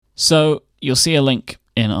So you'll see a link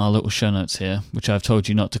in our little show notes here, which I've told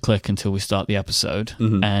you not to click until we start the episode,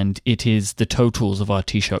 and it is the totals of our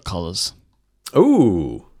t-shirt colors.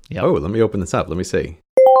 Ooh. Yep. Oh, let me open this up. Let me see.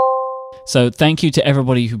 So thank you to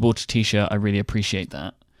everybody who bought a t-shirt. I really appreciate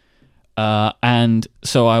that. And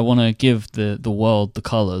so I want to give the world the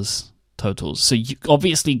colors totals. So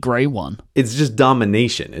obviously grey won. It's just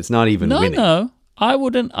domination. It's not even winning. No. I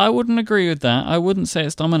wouldn't agree with that. I wouldn't say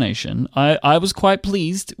it's domination. I was quite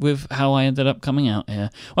pleased with how I ended up coming out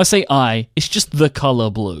here. When I say it's just the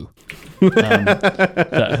color blue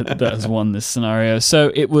that has won this scenario.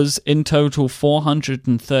 So it was in total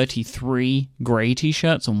 433 grey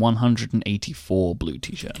t-shirts and 184 blue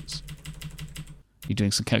t-shirts. You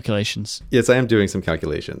doing some calculations? Yes, I am doing some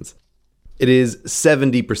calculations. It is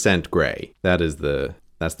 70% grey. That's the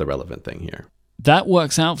relevant thing here. That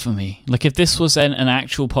works out for me. Like, if this was an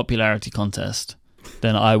actual popularity contest,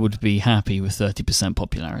 then I would be happy with 30%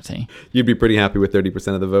 popularity. You'd be pretty happy with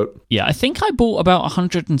 30% of the vote? Yeah, I think I bought about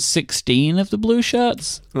 116 of the blue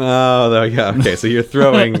shirts. Oh, yeah. Okay, so you're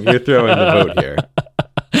throwing the vote here.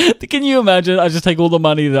 Can you imagine? I just take all the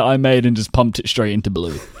money that I made and just pumped it straight into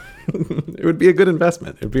blue. It would be a good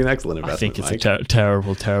investment. It would be an excellent investment. I think it's a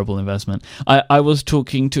terrible investment. I was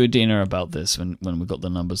talking to Adina about this when we got the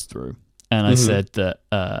numbers through. And I said that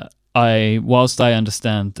whilst I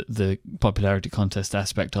understand the popularity contest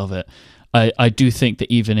aspect of it, I do think that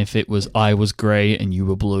even if it was I was grey and you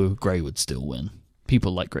were blue, grey would still win.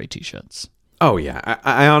 People like grey t-shirts. Oh yeah,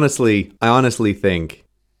 I honestly think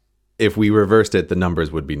if we reversed it, the numbers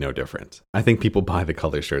would be no different. I think people buy the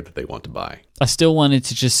color shirt that they want to buy. I still wanted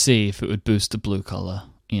to just see if it would boost the blue color,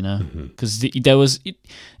 because there was it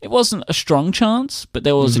wasn't a strong chance, but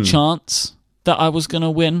there was a chance that I was going to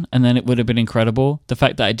win, and then it would have been incredible. The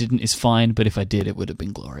fact that I didn't is fine, but if I did, it would have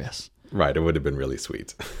been glorious. Right, it would have been really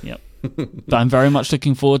sweet. Yep. But I'm very much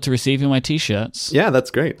looking forward to receiving my t-shirts. Yeah,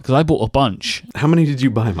 that's great. Because I bought a bunch. How many did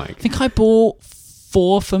you buy, Mike? I think I bought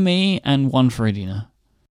 4 for me and 1 for Adina.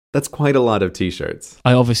 That's quite a lot of t-shirts.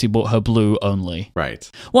 I obviously bought her blue only. Right.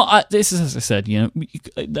 Well, this is, as I said,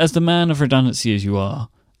 as the man of redundancy as you are,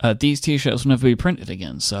 these t-shirts will never be printed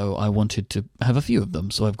again, so I wanted to have a few of them,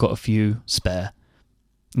 so I've got a few spare.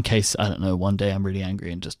 In case, I don't know, one day I'm really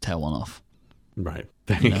angry and just tear one off. Right.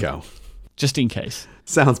 There you go. Just in case.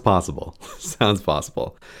 Sounds possible.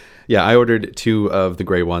 Yeah, I ordered 2 of the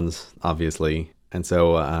grey ones, obviously. And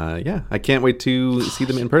so, I can't wait to see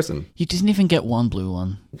them in person. You didn't even get 1 blue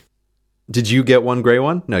one. Did you get 1 grey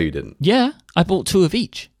one? No, you didn't. Yeah, I bought 2 of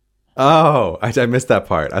each. Oh, I missed that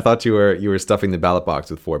part. I thought you were stuffing the ballot box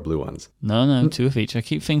with 4 blue ones. No, 2 of each. I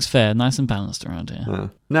keep things fair, nice and balanced around here.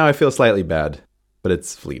 Now I feel slightly bad, but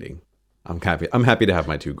it's fleeting. I'm happy to have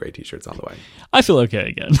my 2 grey t-shirts on the way. I feel okay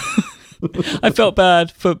again. I felt bad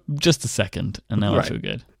for just a second, and now I feel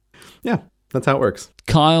good. Yeah, that's how it works.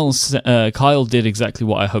 Kyle did exactly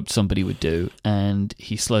what I hoped somebody would do, and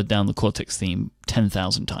he slowed down the Cortex theme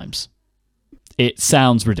 10,000 times. It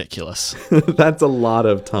sounds ridiculous. That's a lot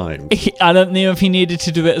of time. I don't know if he needed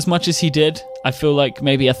to do it as much as he did. I feel like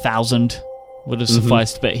maybe 1,000 would have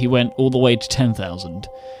sufficed, but he went all the way to 10,000.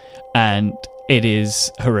 And it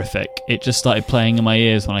is horrific. It just started playing in my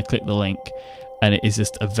ears when I clicked the link. And it is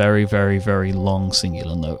just a very, very, very long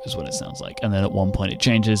singular note is what it sounds like. And then at one point it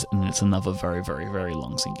changes, and then it's another very, very, very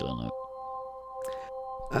long singular note.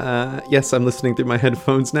 Yes, I'm listening through my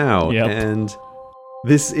headphones now. Yep. And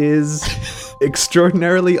this is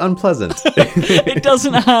extraordinarily unpleasant. It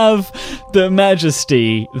doesn't have the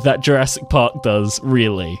majesty that Jurassic Park does,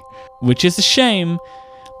 really. Which is a shame.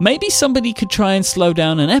 Maybe somebody could try and slow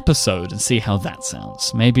down an episode and see how that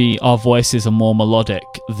sounds. Maybe our voices are more melodic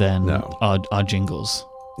than our jingles.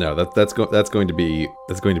 No, that's going to be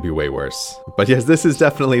way worse. But yes, this is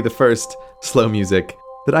definitely the first slow music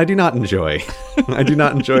that I do not enjoy. I do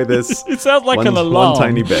not enjoy this. It sounds like an alarm. One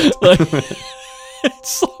tiny bit.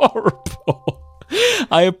 It's horrible.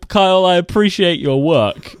 Kyle, I appreciate your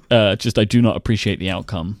work. I do not appreciate the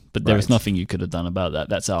outcome. But there is nothing you could have done about that.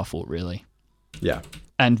 That's our fault, really. Yeah.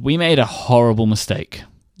 And we made a horrible mistake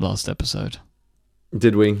last episode.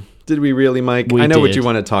 Did we? Did we really, Mike? I know what you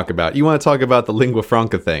want to talk about. You want to talk about the lingua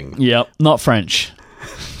franca thing. Yep, not French.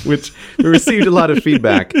 Which we received a lot of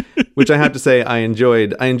feedback, which I have to say I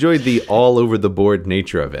enjoyed. I enjoyed the all over the board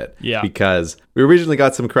nature of it. Yeah. Because we originally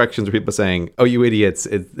got some corrections where people saying, "Oh, you idiots,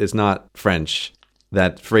 it's not French.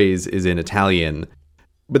 That phrase is in Italian."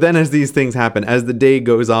 But then as these things happen, as the day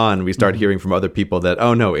goes on, we start hearing from other people that,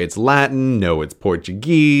 oh no, it's Latin, no, it's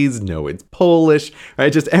Portuguese, no, it's Polish,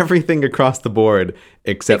 right? Just everything across the board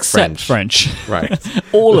except French. Right.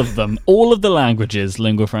 All of them. All of the languages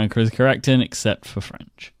lingua franca is correct in, except for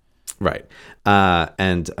French. Right.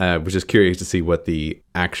 And was just curious to see what the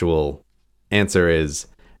actual answer is.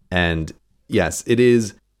 And yes, it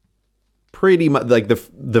is pretty much like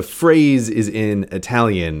the phrase is in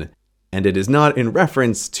Italian, and it is not in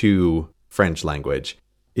reference to French language.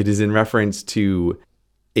 It is in reference to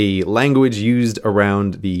a language used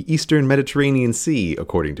around the Eastern Mediterranean Sea,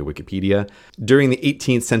 according to Wikipedia, during the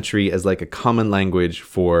 18th century as like a common language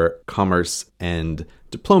for commerce and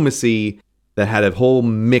diplomacy that had a whole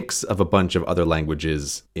mix of a bunch of other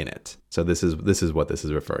languages in it. So this is what this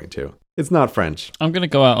is referring to. It's not French. I'm going to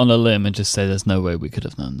go out on a limb and just say there's no way we could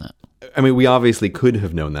have known that. I mean, we obviously could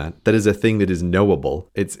have known that. That is a thing that is knowable.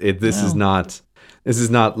 This is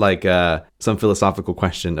not like some philosophical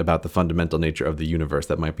question about the fundamental nature of the universe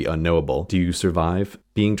that might be unknowable. Do you survive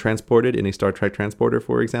being transported in a Star Trek transporter,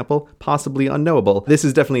 for example? Possibly unknowable. This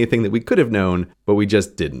is definitely a thing that we could have known, but we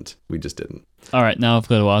just didn't. All right, now I've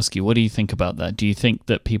got to ask you, what do you think about that? Do you think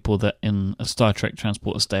that people that in a Star Trek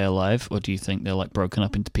transporter stay alive, or do you think they're like broken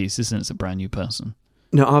up into pieces and it's a brand new person?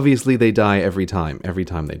 No, obviously they die every time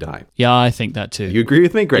they die. Yeah, I think that too. You agree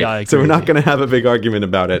with me? Great. Yeah, I agree so we're not going to have a big argument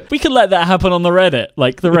about it. We can let that happen on the Reddit.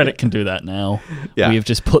 Like, the Reddit can do that now. Yeah. We have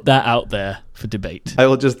just put that out there for debate. I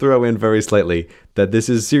will just throw in very slightly that this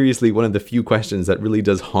is seriously one of the few questions that really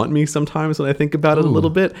does haunt me sometimes when I think about it a little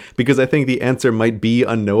bit, because I think the answer might be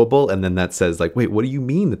unknowable, and then that says, like, wait, what do you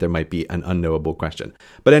mean that there might be an unknowable question?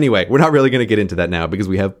 But anyway, we're not really going to get into that now because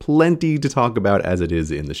we have plenty to talk about as it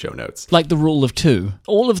is in the show notes. Like the rule of two.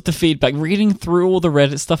 All of the feedback, reading through all the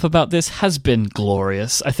Reddit stuff about this has been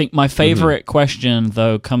glorious. I think my favorite question,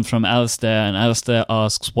 though, comes from Alistair, and Alistair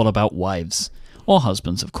asks, what about wives? Or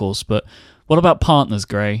husbands, of course, but what about partners,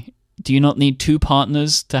 Gray? Do you not need two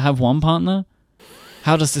partners to have one partner?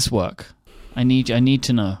 How does this work? I need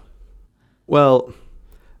to know. Well,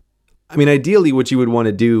 I mean, ideally what you would want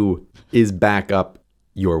to do is back up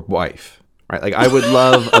your wife, right? Like, I would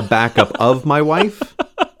love a backup of my wife,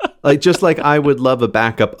 like just like I would love a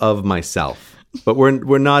backup of myself. But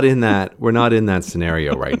we're not in that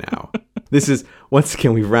scenario right now. This is, once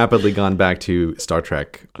again, we've rapidly gone back to Star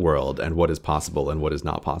Trek world and what is possible and what is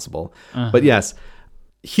not possible. But yes,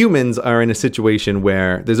 humans are in a situation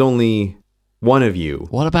where there's only one of you.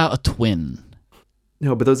 What about a twin?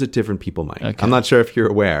 No, but those are different people, Mike. Okay. I'm not sure if you're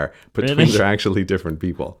aware, but Really? twins are actually different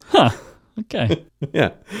people. Huh. Okay.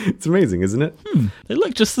 Yeah. It's amazing, isn't it? They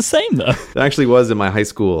look just the same, though. There actually was in my high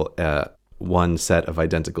school one set of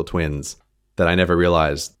identical twins that I never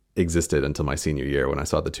realized existed until my senior year when I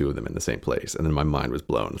saw the two of them in the same place, and then my mind was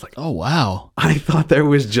blown. It's like, oh wow, I thought there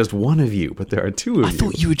was just one of you, but there are two of you. I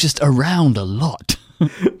thought you were just around a lot.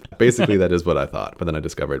 Basically, that is what I thought, but then I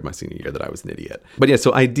discovered my senior year that I was an idiot. But yeah,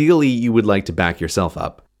 so ideally you would like to back yourself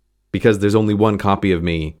up, because there's only one copy of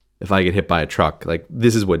me. If I get hit by a truck, like,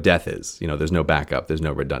 this is what death is. You know, there's no backup, there's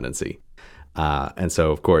no redundancy. And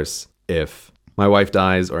so, of course, if my wife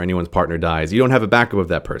dies or anyone's partner dies, you don't have a backup of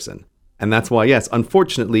that person. And that's why, yes,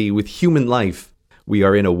 unfortunately, with human life, we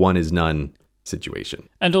are in a one is none situation.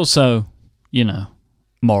 And also, you know,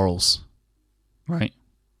 morals, right?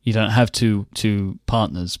 You don't have two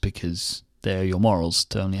partners because they're your morals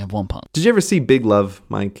to only have one partner. Did you ever see Big Love,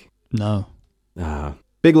 Mike? No.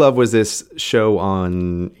 Big Love was this show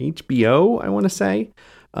on HBO, I want to say,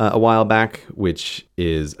 a while back, which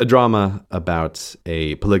is a drama about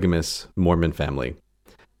a polygamous Mormon family.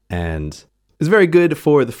 And it's very good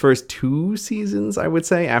for the first 2 seasons, I would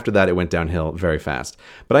say. After that, it went downhill very fast.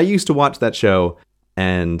 But I used to watch that show,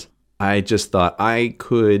 and I just thought I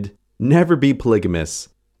could never be polygamous,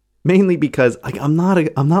 mainly because, like, I'm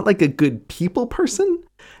not like a good people person,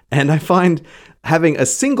 and I find having a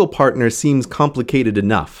single partner seems complicated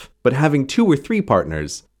enough, but having 2 or 3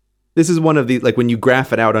 partners, this is one of the, like, when you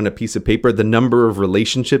graph it out on a piece of paper, the number of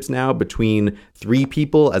relationships now between 3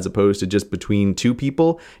 people as opposed to just between 2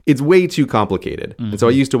 people, it's way too complicated. Mm-hmm. And so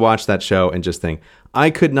I used to watch that show and just think, I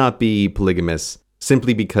could not be polygamous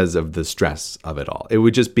simply because of the stress of it all. It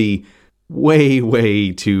would just be way,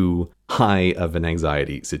 way too high of an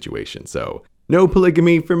anxiety situation. So no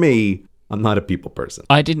polygamy for me. I'm not a people person.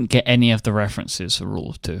 I didn't get any of the references for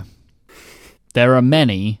Rule of Two. There are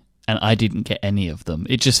many, and I didn't get any of them.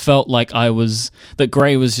 It just felt like that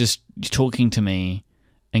Gray was just talking to me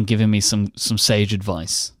and giving me some sage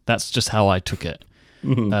advice. That's just how I took it.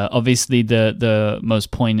 Mm-hmm. Obviously, the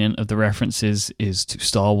most poignant of the references is to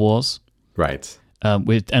Star Wars. Right.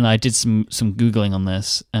 And I did some Googling on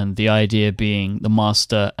this, and the idea being the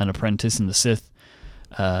master and apprentice in the Sith,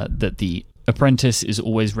 that the apprentice is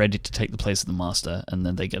always ready to take the place of the master, and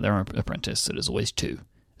then they get their own apprentice, so there's always 2.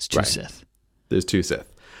 It's 2 right. Sith. There's 2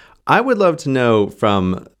 Sith. I would love to know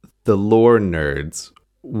from the lore nerds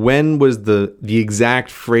when was the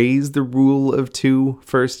exact phrase, the rule of two,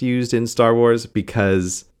 first used in Star Wars?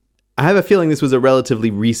 Because I have a feeling this was a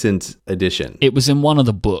relatively recent addition. It was in one of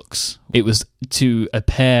the books. It was to a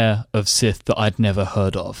pair of Sith that I'd never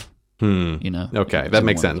heard of. You know? Okay, that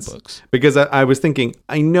makes sense. Because I was thinking,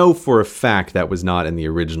 I know for a fact that was not in the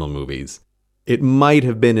original movies. It might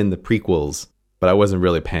have been in the prequels, but I wasn't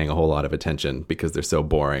really paying a whole lot of attention because they're so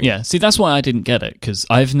boring. Yeah, see, that's why I didn't get it, because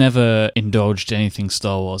I've never indulged anything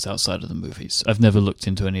Star Wars outside of the movies. I've never looked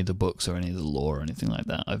into any of the books or any of the lore or anything like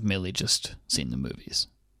that. I've merely just seen the movies.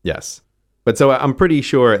 Yes. But so I'm pretty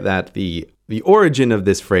sure that the origin of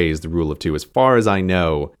this phrase, the rule of two, as far as I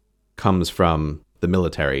know, comes from the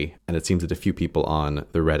military, and it seems that a few people on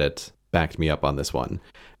the Reddit backed me up on this one.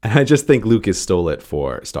 And I just think Lucas stole it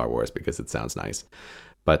for Star Wars because it sounds nice.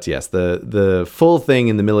 But yes, the full thing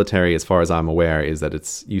in the military, as far as I'm aware, is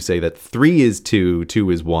that you say that 3 is 2,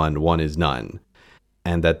 2 is 1, 1 is none.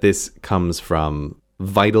 And that this comes from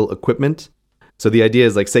vital equipment. So the idea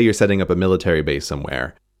is, like, say you're setting up a military base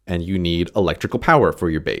somewhere and you need electrical power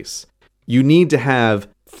for your base. You need to have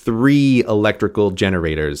 3 electrical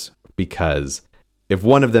generators, because if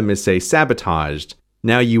one of them is, say, sabotaged,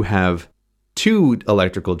 now you have 2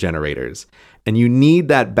 electrical generators. And you need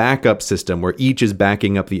that backup system where each is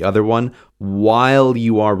backing up the other one while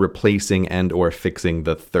you are replacing and or fixing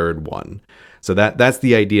the third one. So that's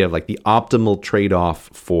the idea of, like, the optimal trade-off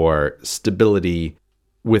for stability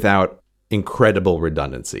without incredible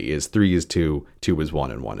redundancy is 3 is 2, 2 is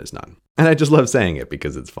 1, and 1 is none. And I just love saying it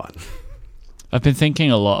because it's fun. I've been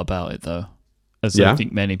thinking a lot about it, though, as Yeah? I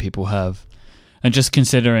think many people have. And just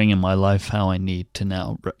considering in my life how I need to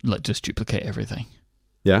now just duplicate everything.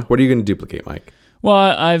 Yeah? What are you going to duplicate, Mike? Well,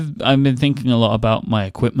 I've been thinking a lot about my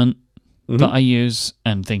equipment that I use,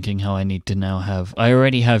 and thinking how I need to now have. I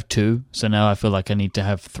already have 2, so now I feel like I need to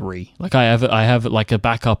have 3. Like I have like a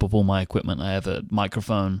backup of all my equipment. I have a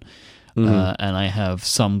microphone, and I have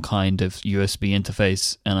some kind of USB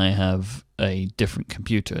interface, and I have a different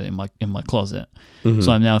computer in my closet.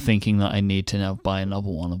 So I'm now thinking that I need to now buy another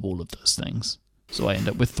one of all of those things. So I end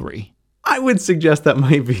up with 3. I would suggest that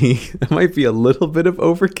might be a little bit of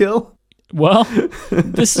overkill. Well,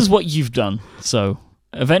 this is what you've done. So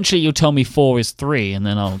eventually you'll tell me 4 is 3, and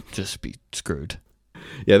then I'll just be screwed.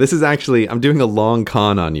 Yeah, this is actually, I'm doing a long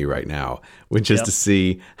con on you right now, which is to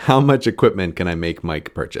see how much equipment can I make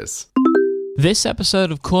Mike purchase. This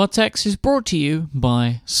episode of Cortex is brought to you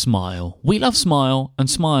by Smile. We love Smile, and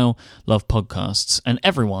Smile love podcasts, and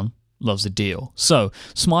everyone loves a deal. So,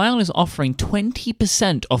 Smile is offering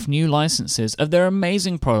 20% off new licenses of their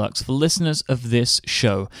amazing products for listeners of this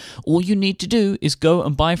show. All you need to do is go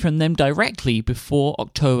and buy from them directly before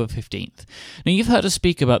October 15th. Now, you've heard us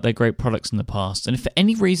speak about their great products in the past, and if for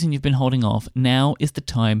any reason you've been holding off, now is the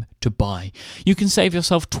time to buy. You can save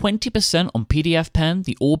yourself 20% on PDF Pen,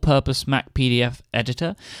 the all-purpose Mac PDF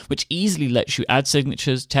editor, which easily lets you add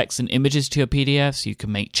signatures, text, and images to your PDFs. You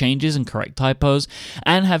can make changes and correct typos,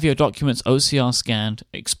 and have your documents OCR scanned,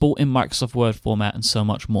 export in Microsoft Word format, and so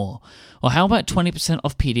much more. Or how about 20%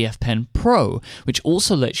 off PDF Pen Pro, which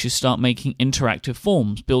also lets you start making interactive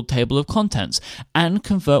forms, build table of contents, and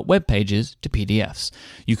convert web pages to PDFs.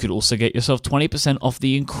 You could also get yourself 20% off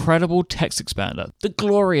the incredible Text Expander, the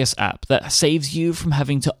glorious app that saves you from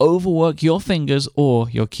having to overwork your fingers or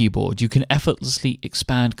your keyboard. You can effortlessly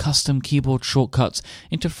expand custom keyboard shortcuts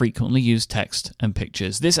into frequently used text and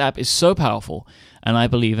pictures. This app is so powerful, and I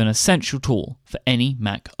believe an essential tool for any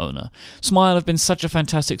Mac owner. Smile have been such a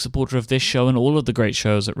fantastic supporter of this show and all of the great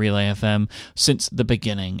shows at Relay FM since the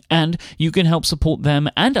beginning, and you can help support them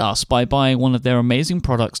and us by buying one of their amazing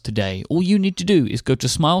products today. All you need to do is go to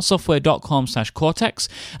smilesoftware.com/Cortex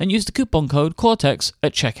and use the coupon code Cortex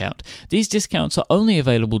at checkout. These discounts are only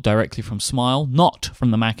available directly from Smile, not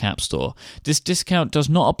from the Mac App Store. This discount does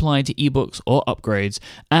not apply to ebooks or upgrades,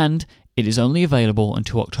 and it is only available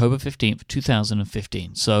until October 15th,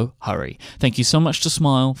 2015, so hurry. Thank you so much to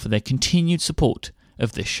Smile for their continued support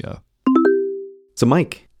of this show. So,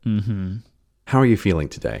 Mike, how are you feeling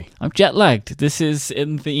today? I'm jet-lagged. This is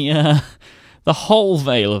in the whole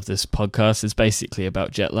veil of this podcast is basically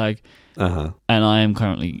about jet lag, and I am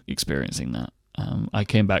currently experiencing that. I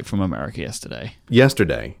came back from America yesterday.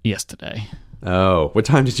 Yesterday? Yesterday. Oh, what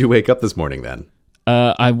time did you wake up this morning then?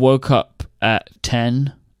 I woke up at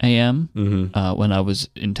 10 a.m. When I was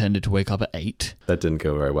intended to wake up at 8. That didn't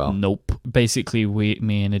go very well. Nope. Basically,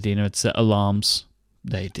 me and Adina had set alarms.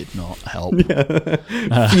 They did not help.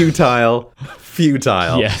 Futile.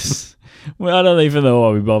 Yes. Well, I don't even know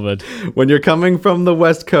why we bothered. When you're coming from the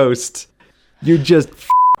West Coast, you just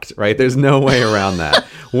fucked, right? There's no way around that.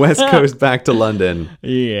 West Coast back to London.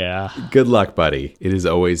 Yeah. Good luck, buddy. It is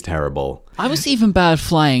always terrible. I was even bad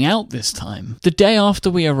flying out this time. The day after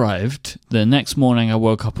we arrived, the next morning I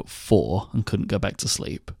woke up at 4 and couldn't go back to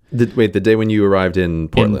sleep. Wait, the day when you arrived in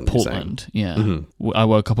Portland? In Portland, yeah. I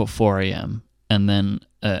woke up at 4 a.m. and then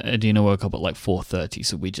Adina woke up at like 4:30,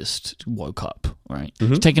 so we just woke up, right?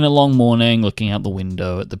 It's taking a long morning, looking out the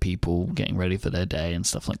window at the people getting ready for their day and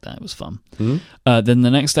stuff like that. It was fun. Then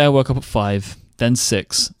the next day I woke up at 5, then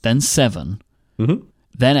 6, then 7,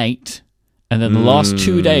 then 8, and then the last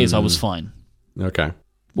 2 days I was fine. Okay.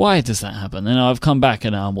 Why does that happen? And I've come back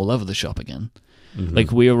and I'm all over the shop again.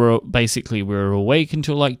 Like we were awake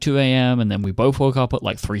until like 2 a.m. and then we both woke up at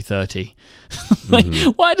like 3:30. Like,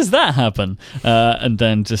 why does that happen? And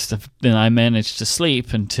then then I managed to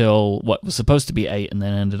sleep until what was supposed to be 8 and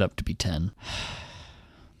then ended up to be 10.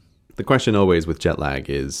 The question always with jet lag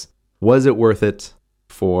is, was it worth it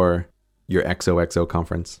for your XOXO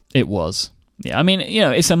conference? It was. Yeah, I mean,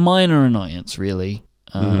 it's a minor annoyance, really,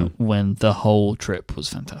 when the whole trip was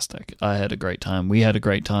fantastic. I had a great time. We had a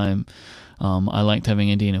great time. I liked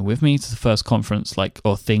having Adina with me. It's the first conference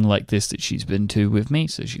or thing like this that she's been to with me,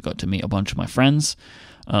 so she got to meet a bunch of my friends,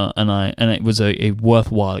 and it was a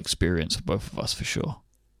worthwhile experience for both of us for sure.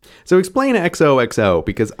 So explain XOXO,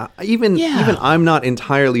 because even I'm not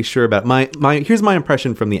entirely sure about here's my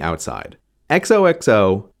impression from the outside.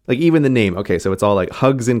 XOXO, like even the name, okay, so it's all like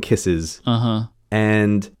hugs and kisses,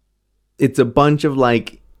 and it's a bunch of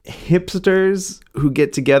like hipsters who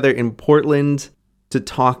get together in Portland to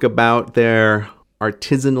talk about their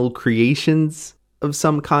artisanal creations of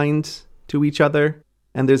some kind to each other,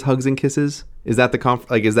 and there's hugs and kisses. Is that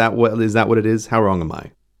is that what it is? How wrong am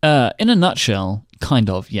I? In a nutshell, kind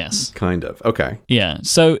of, yes. Kind of. Okay. Yeah.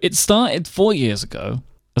 So it started 4 years ago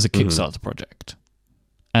as a Kickstarter project,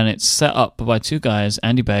 and it's set up by two guys,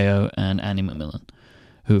 Andy Bayo and Andy McMillan,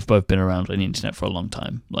 who've both been around on the internet for a long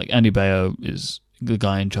time. Like Andy Bayo is the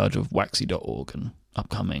guy in charge of Waxy.org and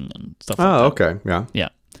Upcoming and stuff like that. Oh, okay. Yeah. Yeah.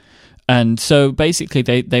 And so basically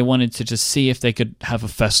they wanted to just see if they could have a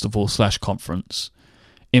festival/conference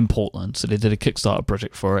in Portland. So they did a Kickstarter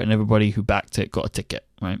project for it, and everybody who backed it got a ticket,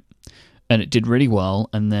 right? And it did really well.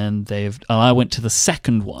 And then I went to the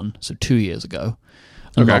second one, so 2 years ago,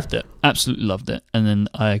 and loved it. Absolutely loved it. And then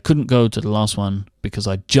I couldn't go to the last one because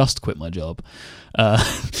I just quit my job.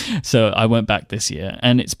 So I went back this year,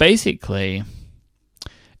 and it's basically...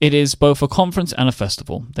 It is both a conference and a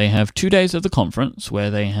festival. They have 2 days of the conference where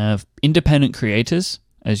they have independent creators,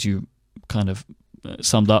 as you kind of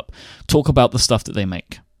summed up, talk about the stuff that they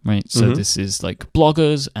make, right? So this is like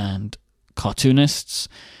bloggers and cartoonists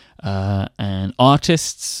and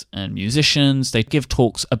artists and musicians. They give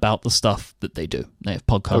talks about the stuff that they do. They have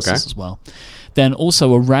podcasts as well. Then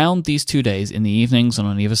also around these 2 days, in the evenings and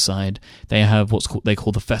on either side, they have they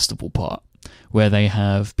call the festival part, where they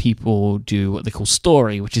have people do what they call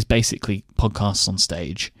story, which is basically podcasts on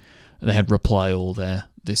stage. They had Reply All there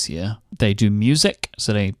this year. They do music,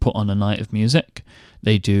 so they put on a night of music.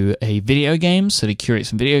 They do a video games, so they curate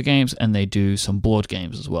some video games, and they do some board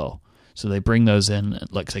games as well. So they bring those in,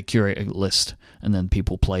 like they curate a list, and then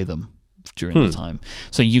people play them during the time.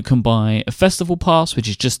 So you can buy a festival pass, which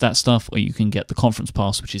is just that stuff, or you can get the conference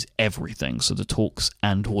pass, which is everything, so the talks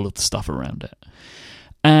and all of the stuff around it.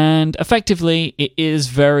 And effectively, it is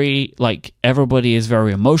very, like, everybody is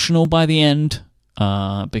very emotional by the end,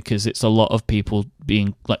 because it's a lot of people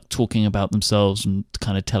being, like, talking about themselves and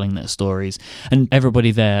kind of telling their stories. And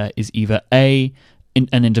everybody there is either A,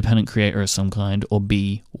 an independent creator of some kind, or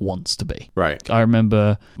B, wants to be. Right. I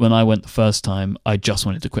remember when I went the first time, I just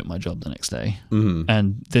wanted to quit my job the next day.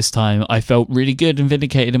 And this time, I felt really good and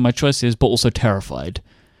vindicated in my choices, but also terrified,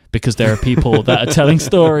 because there are people that are telling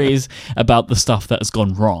stories about the stuff that has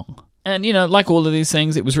gone wrong. And, like all of these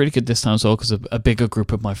things, it was really good this time as well, because a bigger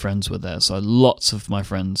group of my friends were there. So lots of my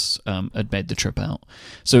friends had made the trip out.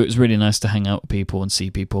 So it was really nice to hang out with people and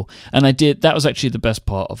see people. And that was actually the best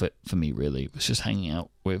part of it for me, really, was just hanging out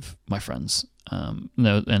with my friends. And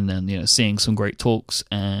then, seeing some great talks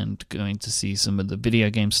and going to see some of the video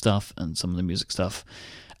game stuff and some of the music stuff.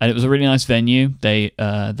 And it was a really nice venue. They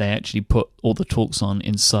actually put all the talks on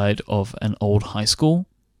inside of an old high school,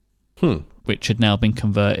 which had now been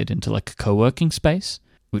converted into like a co-working space,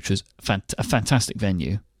 which was a fantastic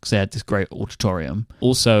venue because they had this great auditorium.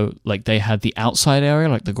 Also, like they had the outside area,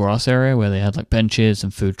 like the grass area, where they had like benches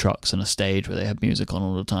and food trucks and a stage where they had music on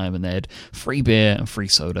all the time, and they had free beer and free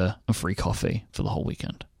soda and free coffee for the whole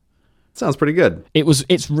weekend. Sounds pretty good.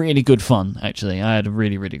 It's really good fun, actually. I had a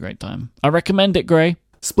really, really great time. I recommend it, Gray.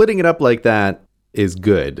 Splitting it up like that is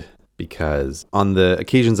good, because on the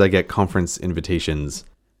occasions I get conference invitations,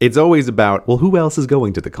 it's always about, well, who else is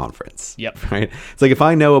going to the conference? Yep. Right? It's like if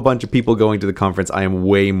I know a bunch of people going to the conference, I am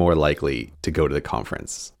way more likely to go to the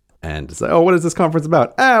conference. And it's like, oh, what is this conference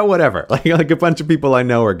about? Whatever. Like a bunch of people I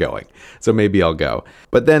know are going. So maybe I'll go.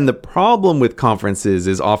 But then the problem with conferences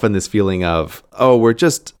is often this feeling of, oh, we're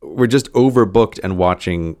just overbooked and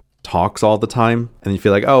watching talks all the time. And you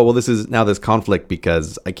feel like, oh, well, this is now this conflict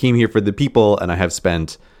because I came here for the people and I have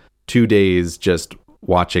spent 2 days just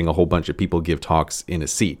watching a whole bunch of people give talks in a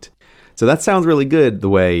seat. So that sounds really good, the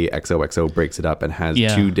way XOXO breaks it up and has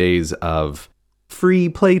 2 days of free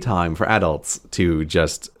playtime for adults to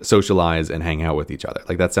just socialize and hang out with each other.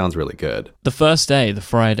 Like, that sounds really good. The first day, the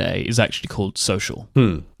Friday, is actually called Social.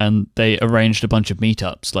 And they arranged a bunch of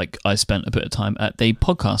meetups. Like, I spent a bit of time at the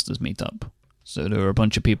Podcasters Meetup. So there were a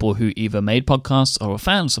bunch of people who either made podcasts or were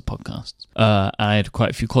fans of podcasts. I had quite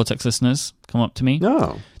a few Cortex listeners come up to me.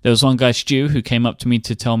 Oh. There was one guy, Stu, who came up to me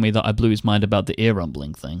to tell me that I blew his mind about the ear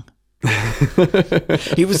rumbling thing.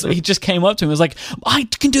 He just came up to me and was like, I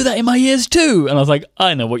can do that in my ears too. And I was like,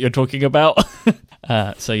 I know what you're talking about.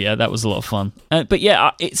 So yeah, that was a lot of fun. But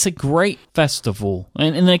yeah, it's a great festival.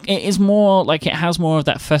 And like, it is more like, it has more of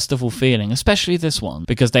that festival feeling, especially this one,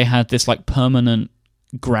 because they had this like permanent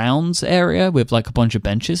grounds area with like a bunch of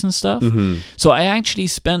benches and stuff. So I actually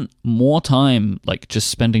spent more time like just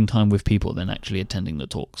spending time with people than actually attending the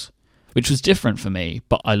talks, which was different for me,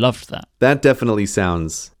 but I loved that. That definitely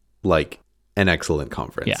sounds like an excellent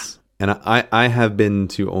conference. Yeah. And I have been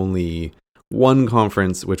to only one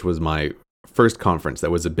conference, which was my first conference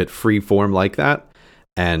that was a bit free form like that.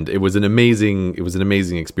 And it was an amazing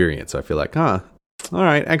experience. So I feel like, all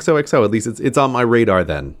right, XOXO, at least it's on my radar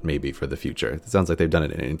then, maybe for the future. It sounds like they've done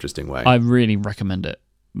it in an interesting way. I really recommend it.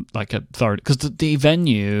 Like a thorough, because the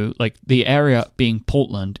venue, like the area being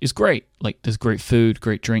Portland, is great. Like there's great food,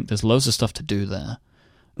 great drink. There's loads of stuff to do there.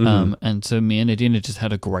 And so me and Adina just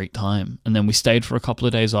had a great time. And then we stayed for a couple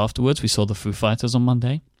of days afterwards. We saw the Foo Fighters on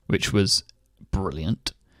Monday, which was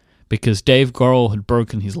brilliant because Dave Grohl had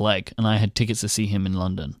broken his leg and I had tickets to see him in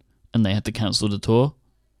London and they had to cancel the tour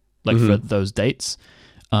like for those dates.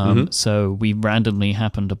 So we randomly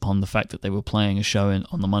happened upon the fact that they were playing a show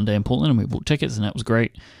on the Monday in Portland and we bought tickets and that was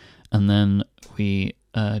great. And then we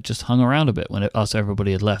just hung around a bit after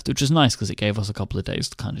everybody had left, which was nice because it gave us a couple of days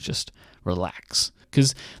to kind of just relax.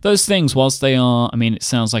 Because those things, whilst they are, I mean, it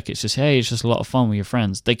sounds like it's just, hey, it's just a lot of fun with your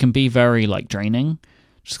friends. They can be very, like, draining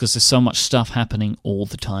just because there's so much stuff happening all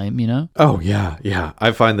the time, you know? Oh, yeah.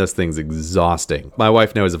 I find those things exhausting. My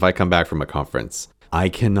wife knows if I come back from a conference, I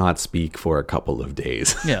cannot speak for a couple of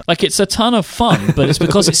days. Yeah, like, it's a ton of fun, but it's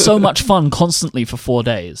because it's so much fun constantly for 4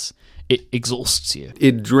 days. It exhausts you.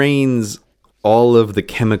 It drains all of the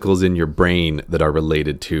chemicals in your brain that are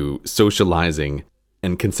related to socializing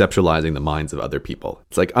and conceptualizing the minds of other people.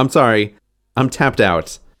 It's like, I'm sorry, I'm tapped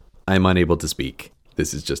out. I'm unable to speak.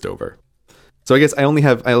 This is just over. So I guess I only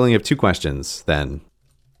have 2 questions then,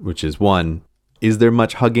 which is one, is there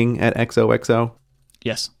much hugging at XOXO?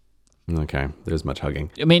 Yes. Okay, there's much hugging.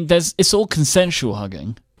 I mean, it's all consensual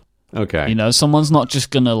hugging. Okay. You know, someone's not just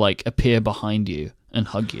gonna like appear behind you and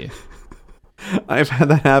hug you. I've had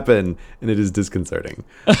that happen, and it is disconcerting.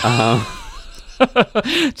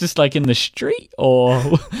 Just like in the street, or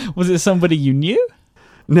was it somebody you knew?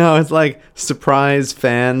 No, it's like surprise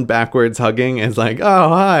fan backwards hugging. It's like, oh,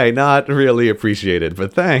 hi, not really appreciated,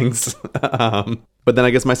 but thanks. But then I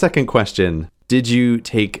guess my second question, did you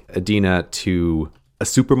take Adina to a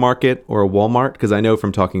supermarket or a Walmart? Because I know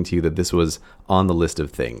from talking to you that this was on the list of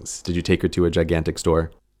things. Did you take her to a gigantic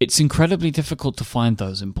store? It's incredibly difficult to find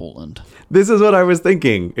those in Portland. This is what I was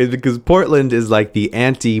thinking, because Portland is like the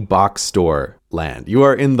anti-box store land. You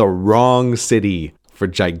are in the wrong city for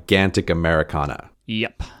gigantic Americana.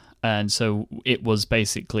 Yep. And so it was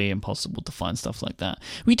basically impossible to find stuff like that.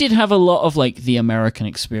 We did have a lot of like the American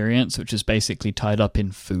experience, which is basically tied up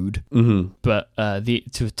in food. Mm-hmm. But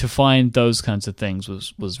to find those kinds of things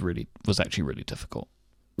was actually really difficult.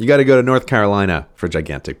 You got to go to North Carolina for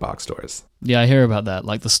gigantic box stores. Yeah, I hear about that.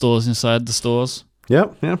 Like the stores inside the stores.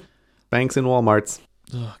 Yep, yeah. Banks and Walmarts.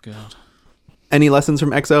 Oh, God. Any lessons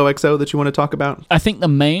from XOXO that you want to talk about? I think the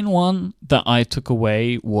main one that I took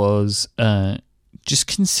away was just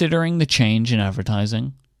considering the change in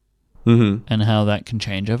advertising and how that can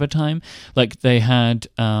change over time. Like they had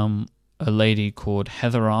a lady called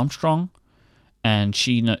Heather Armstrong, and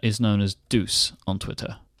she is known as Deuce on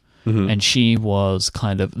Twitter. Mm-hmm. And she was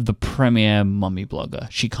kind of the premier mummy blogger.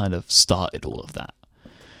 She kind of started all of that.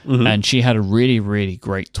 Mm-hmm. And she had a really, really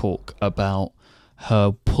great talk about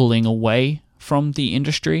her pulling away from the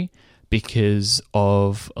industry because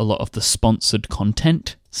of a lot of the sponsored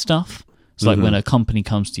content stuff. It's like when a company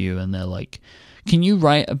comes to you and they're like, can you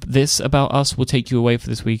write this about us? We'll take you away for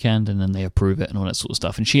this weekend. And then they approve it and all that sort of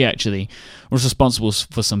stuff. And she actually was responsible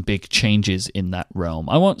for some big changes in that realm.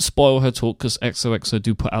 I won't spoil her talk because XOXO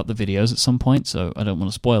do put out the videos at some point, so I don't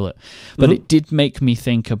want to spoil it. But it did make me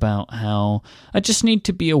think about how I just need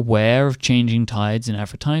to be aware of changing tides in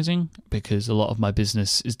advertising, because a lot of my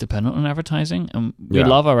business is dependent on advertising. And we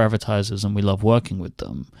love our advertisers and we love working with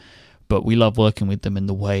them. But we love working with them in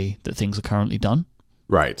the way that things are currently done.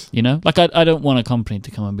 Right. You know? Like, I don't want a company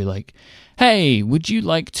to come and be like, hey, would you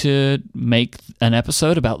like to make an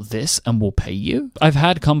episode about this and we'll pay you? I've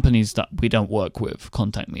had companies that we don't work with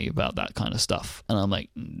contact me about that kind of stuff. And I'm like,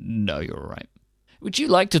 no, you're all right. Would you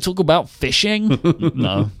like to talk about fishing?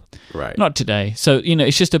 No. Right. Not today. So,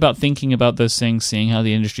 it's just about thinking about those things, seeing how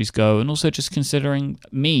the industries go, and also just considering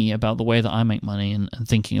me about the way that I make money and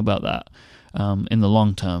thinking about that. In the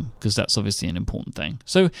long term, because that's obviously an important thing.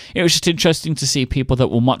 So it was just interesting to see people that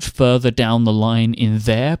were much further down the line in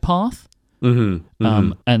their path,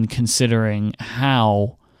 and considering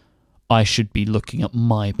how I should be looking at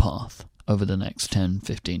my path over the next 10,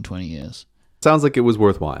 15, 20 years. Sounds like it was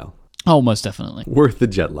worthwhile. Oh, most definitely. Worth the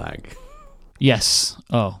jet lag. Yes.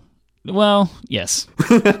 Oh, well, yes.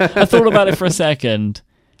 I thought about it for a second.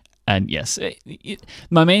 And yes,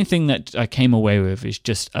 my main thing that I came away with is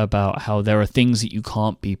just about how there are things that you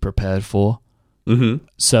can't be prepared for. Mm-hmm.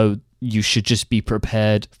 So you should just be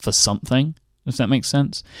prepared for something. Does that make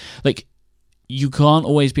sense? Like, you can't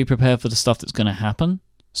always be prepared for the stuff that's going to happen,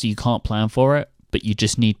 so you can't plan for it, but you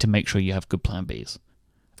just need to make sure you have good plan Bs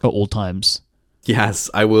at all times. Yes,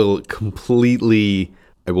 I will completely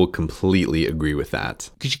agree with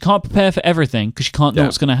that. Because you can't prepare for everything, because you can't know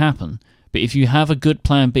what's going to happen. But if you have a good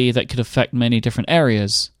plan B that could affect many different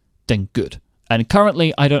areas, then good. And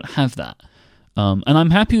currently, I don't have that. And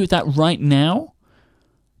I'm happy with that right now,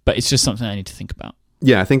 but it's just something I need to think about.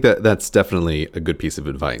 Yeah, I think that's definitely a good piece of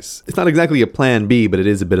advice. It's not exactly a plan B, but it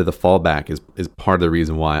is a bit of the fallback, is part of the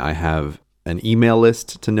reason why I have an email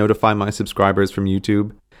list to notify my subscribers from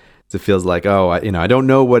YouTube. So it feels like, I don't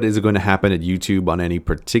know what is going to happen at YouTube on any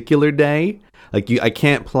particular day. Like, I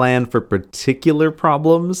can't plan for particular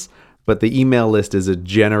problems, but the email list is a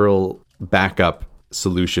general backup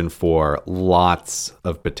solution for lots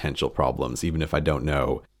of potential problems, even if I don't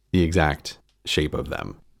know the exact shape of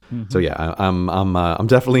them. Mm-hmm. So yeah, I'm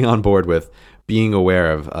definitely on board with being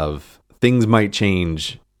aware of things might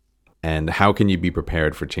change, and how can you be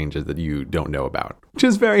prepared for changes that you don't know about, which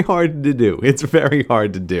is very hard to do. It's very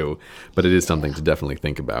hard to do, but it is something to definitely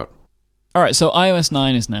think about. All right, so iOS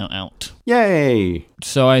 9 is now out. Yay!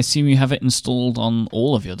 So I assume you have it installed on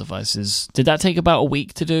all of your devices. Did that take about a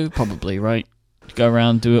week to do? Probably, right? Go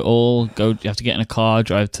around, do it all. You have to get in a car,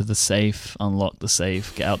 drive to the safe, unlock the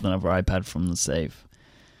safe, get out another iPad from the safe,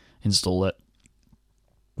 install it.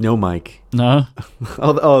 No, Mike. No?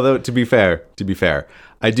 Although, to be fair,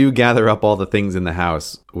 I do gather up all the things in the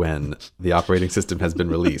house when the operating system has been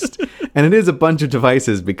released. And it is a bunch of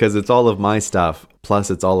devices because it's all of my stuff, plus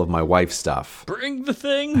it's all of my wife's stuff. Bring the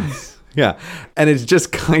things! Yeah. And it's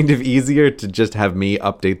just kind of easier to just have me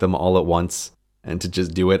update them all at once and to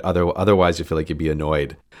just do it. Otherwise, you feel like you'd be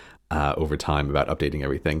annoyed over time about updating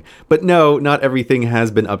everything. But no, not everything has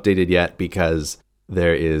been updated yet because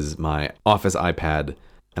there is my Office iPad,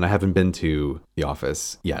 and I haven't been to the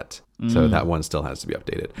office yet. So that one still has to be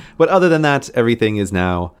updated. But other than that, everything is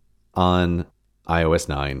now on iOS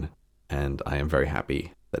 9, and I am very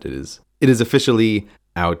happy that it is officially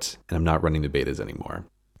out, and I'm not running the betas anymore.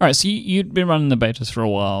 All right, so you'd been running the betas for a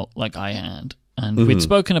while, like I had, and we'd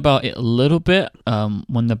spoken about it a little bit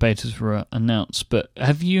when the betas were announced, but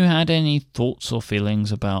have you had any thoughts or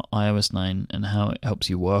feelings about iOS 9 and how it helps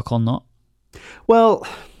you work or not? Well,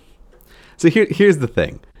 so here's the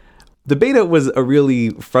thing. The beta was a really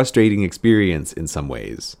frustrating experience in some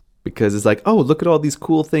ways, because it's like, oh, look at all these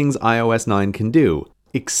cool things iOS 9 can do,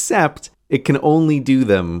 except it can only do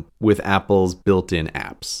them with Apple's built-in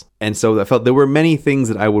apps. And so I felt there were many things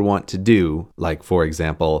that I would want to do, like, for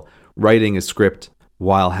example, writing a script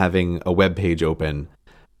while having a web page open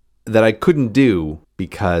that I couldn't do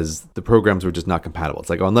because the programs were just not compatible. It's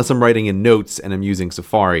like, unless I'm writing in Notes and I'm using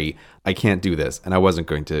Safari, I can't do this. And I wasn't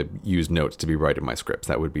going to use Notes to be writing my scripts.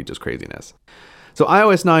 That would be just craziness. So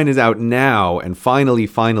iOS 9 is out now, and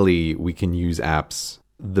finally, we can use apps,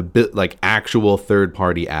 like actual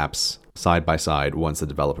third-party apps, side by side once the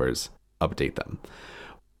developers update them.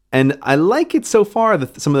 And I like it so far,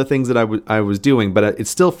 some of the things that I was doing, but it's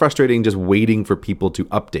still frustrating just waiting for people to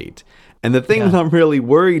update. And the thing that I'm really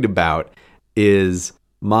worried about is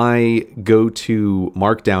my go-to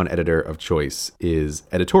Markdown editor of choice is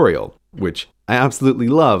Editorial. which I absolutely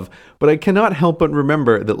love. But I cannot help but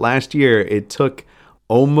remember that last year it took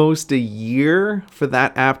almost a year for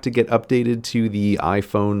that app to get updated to the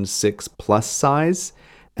iPhone 6 Plus size.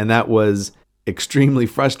 And that was extremely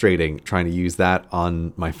frustrating trying to use that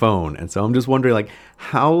on my phone. And so I'm just wondering, like,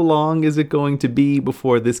 how long is it going to be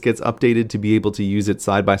before this gets updated to be able to use it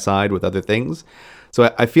side by side with other things?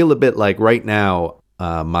 So I feel a bit like right now,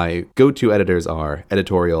 my go-to editors are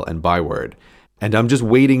Editorial and Byword. And I'm just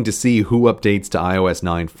waiting to see who updates to iOS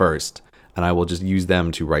 9 first. And I will just use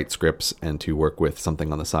them to write scripts and to work with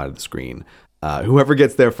something on the side of the screen. Whoever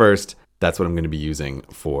gets there first, that's what I'm going to be using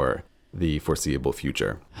for the foreseeable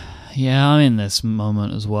future. Yeah, I'm in this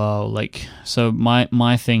moment as well. Like, so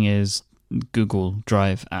my thing is Google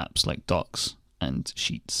Drive apps like Docs and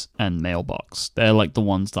Sheets and Mailbox. They're like the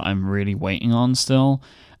ones that I'm really waiting on still.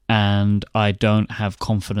 And I don't have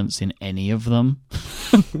confidence in any of them.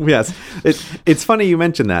 Yes. It's funny you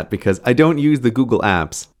mention that because I don't use the Google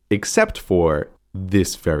apps except for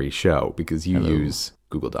this very show because you use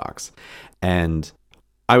Google Docs. And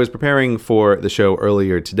I was preparing for the show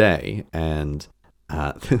earlier today, and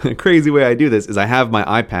the crazy way I do this is I have my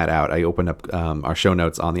iPad out. I open up our show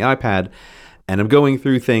notes on the iPad, and I'm going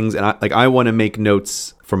through things, and I want to make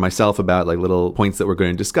notes for myself about like little points that we're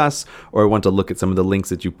going to discuss, or I want to look at some of the links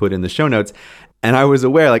that you put in the show notes. And I was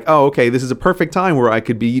aware, like, oh, okay, this is a perfect time where I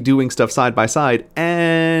could be doing stuff side by side,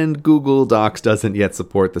 and Google Docs doesn't yet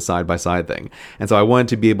support the side by side thing. And so I wanted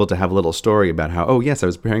to be able to have a little story about how, oh, yes, I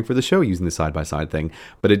was preparing for the show using the side by side thing,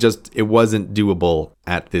 but it wasn't doable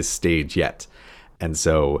at this stage yet. And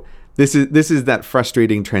so this is that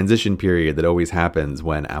frustrating transition period that always happens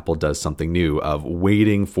when Apple does something new of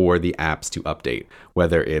waiting for the apps to update,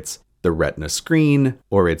 whether it's the Retina screen,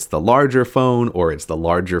 or it's the larger phone, or it's the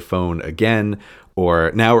larger phone again,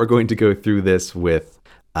 or now we're going to go through this with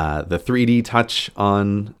the 3D touch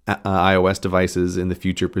on iOS devices in the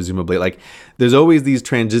future, presumably. Like, there's always these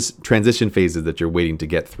transition phases that you're waiting to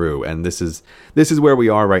get through, and this is where we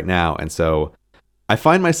are right now. And so I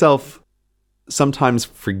find myself sometimes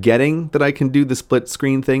forgetting that I can do the split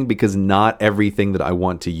screen thing because not everything that I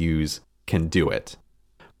want to use can do it.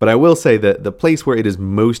 But I will say that the place where it is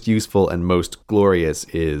most useful and most glorious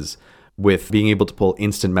is with being able to pull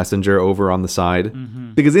Instant Messenger over on the side.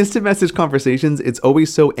 Mm-hmm. Because Instant Message conversations, it's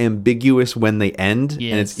always so ambiguous when they end.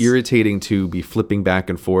 Yes. And it's irritating to be flipping back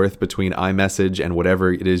and forth between iMessage and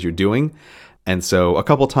whatever it is you're doing. And so a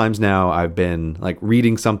couple times now I've been like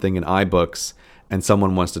reading something in iBooks and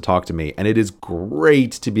someone wants to talk to me. And it is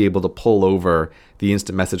great to be able to pull over the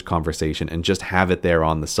instant message conversation and just have it there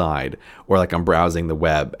on the side. Or like I'm browsing the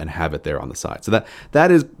web and have it there on the side. So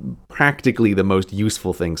that is practically the most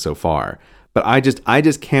useful thing so far. But I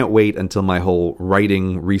just can't wait until my whole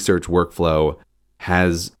writing research workflow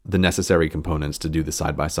has the necessary components to do the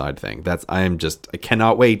side-by-side thing. I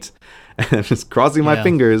cannot wait. And I'm just crossing my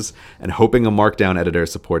fingers and hoping a Markdown editor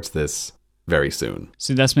supports this very soon.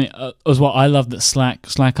 See, that's me as well. I love that Slack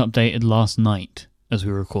updated last night as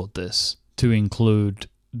we record this to include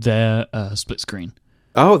their split screen.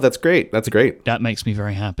 Oh, that's great. That's great. That makes me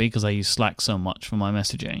very happy because I use Slack so much for my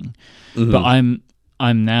messaging. Mm-hmm. But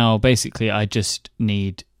I'm now basically I just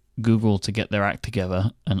need Google to get their act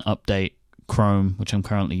together and update Chrome, which I'm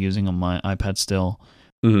currently using on my iPad still.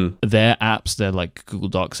 Mm-hmm. Their apps, they're like Google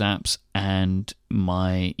Docs apps, and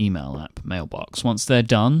my email app, Mailbox. Once they're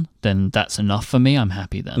done, then that's enough for me. I'm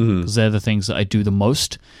happy then, because they're the things that I do the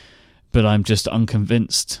most, but I'm just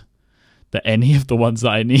unconvinced that any of the ones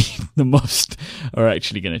that I need the most are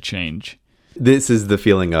actually going to change. This is the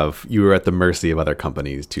feeling of you are at the mercy of other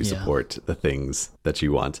companies to support the things that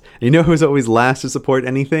you want. And you know who's always last to support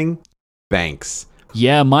anything? Banks.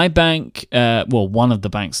 Yeah, my bank, one of the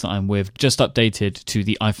banks that I'm with, just updated to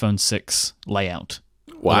the iPhone 6 layout.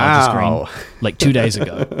 Wow. Screen, like 2 days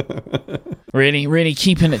ago. Really, really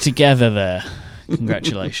keeping it together there.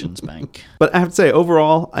 Congratulations, bank. But I have to say,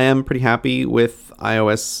 overall, I am pretty happy with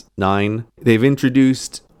iOS 9. They've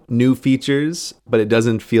introduced new features, but it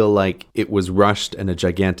doesn't feel like it was rushed and a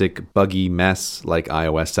gigantic buggy mess like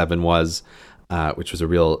iOS 7 was, which was a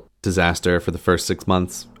real disaster for the first 6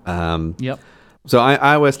 months. Yep. So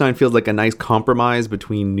iOS 9 feels like a nice compromise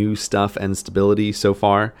between new stuff and stability so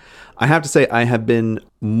far. I have to say I have been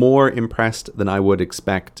more impressed than I would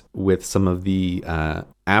expect with some of the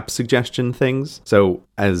app suggestion things. So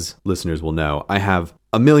as listeners will know, I have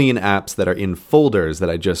a million apps that are in folders that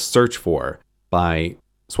I just search for by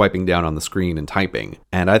swiping down on the screen and typing.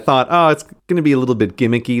 And I thought, oh, it's going to be a little bit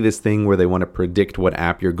gimmicky, this thing where they want to predict what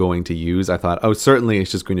app you're going to use. I thought, oh, certainly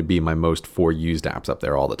it's just going to be my most 4 used apps up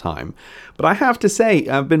there all the time. But I have to say,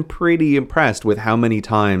 I've been pretty impressed with how many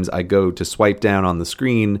times I go to swipe down on the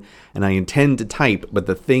screen and I intend to type, but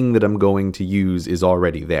the thing that I'm going to use is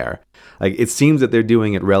already there. Like, it seems that they're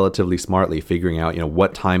doing it relatively smartly, figuring out,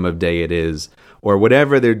 what time of day it is, or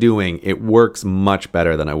whatever they're doing. It works much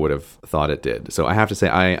better than I would have thought it did. So I have to say,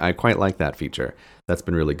 I quite like that feature. That's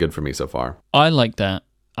been really good for me so far. I like that.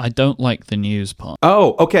 I don't like the news part.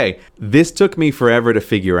 Oh, okay. This took me forever to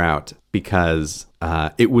figure out because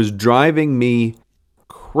it was driving me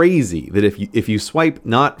crazy that if you swipe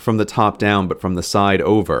not from the top down, but from the side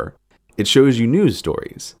over, it shows you news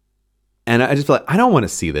stories. And I just felt like, I don't want to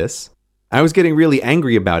see this. I was getting really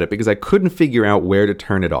angry about it because I couldn't figure out where to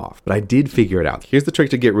turn it off. But I did figure it out. Here's the trick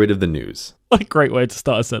to get rid of the news. A great way to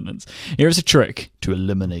start a sentence. Here's a trick to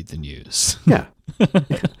eliminate the news. Yeah.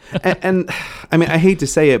 and I mean, I hate to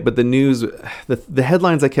say it, but the news, the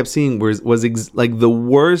headlines I kept seeing was like the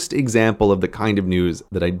worst example of the kind of news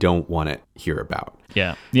that I don't want to hear about.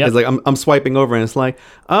 Yeah. It's like I'm swiping over and it's like,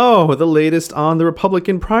 oh, the latest on the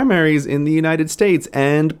Republican primaries in the United States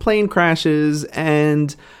and plane crashes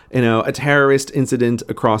and, a terrorist incident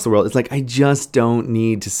across the world. It's like, I just don't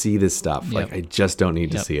need to see this stuff. Yep. Like, I just don't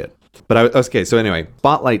need to see it. But okay, so anyway,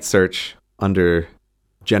 Spotlight search under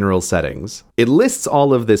general settings. It lists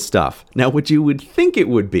all of this stuff. Now, what you would think it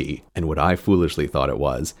would be, and what I foolishly thought it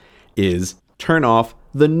was, is turn off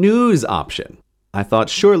the news option. I thought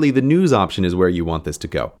surely the news option is where you want this to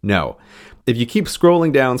go. No. If you keep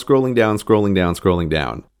scrolling down,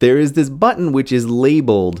 there is this button which is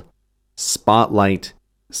labeled Spotlight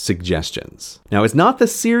Suggestions. Now, it's not the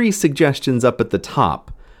Siri suggestions up at the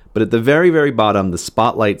top, but at the very, very bottom, the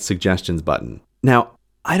Spotlight Suggestions button. Now,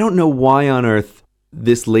 I don't know why on earth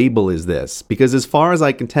this label is this, because as far as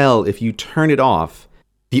I can tell, if you turn it off,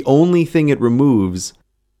 the only thing it removes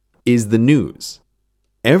is the news.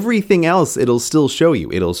 Everything else, it'll still show you.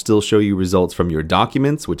 It'll still show you results from your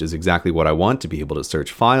documents, which is exactly what I want, to be able to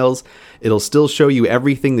search files. It'll still show you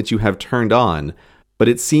everything that you have turned on, but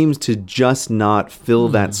it seems to just not fill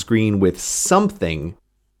that screen with something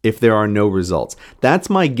if there are no results. That's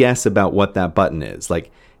my guess about what that button is.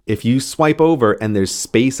 Like, if you swipe over and there's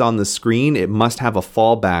space on the screen, it must have a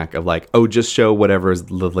fallback of like, oh, just show whatever is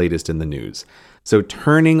the latest in the news. So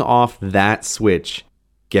turning off that switch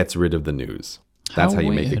gets rid of the news. That's how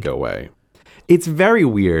you make it go away. It's very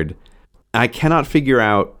weird. I cannot figure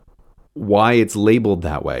out why it's labeled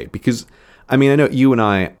that way. Because, I mean, I know you and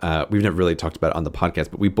I, we've never really talked about it on the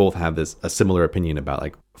podcast, but we both have a similar opinion about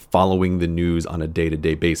like following the news on a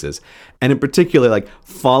day-to-day basis. And in particular, like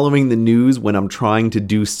following the news when I'm trying to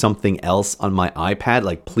do something else on my iPad.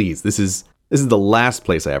 Like, please, this is the last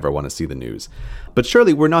place I ever want to see the news. But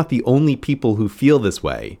surely we're not the only people who feel this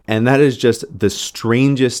way. And that is just the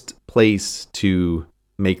strangest place to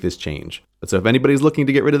make this change. But so if anybody's looking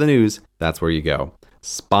to get rid of the news, that's where you go.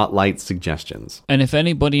 Spotlight Suggestions. And if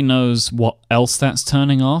anybody knows what else that's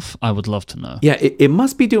turning off, I would love to know. Yeah, it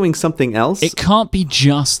must be doing something else. It can't be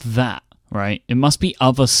just that, right? It must be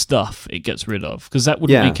other stuff it gets rid of, because that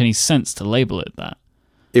wouldn't make any sense to label it that.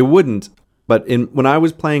 It wouldn't, but when I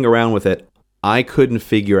was playing around with it, I couldn't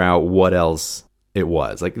figure out what else it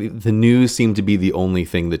was. Like, the news seemed to be the only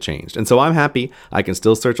thing that changed. And so I'm happy. I can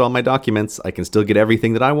still search all my documents. I can still get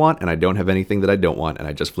everything that I want, and I don't have anything that I don't want, and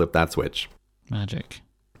I just flip that switch.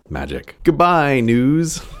 Magic. Goodbye,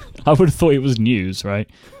 news. I would have thought it was news, right?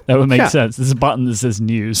 That would make sense. There's a button that says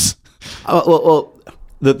news. Well,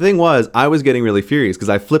 the thing was, I was getting really furious because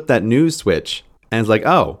I flipped that news switch, and it's like,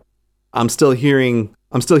 oh, I'm still hearing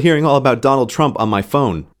all about Donald Trump on my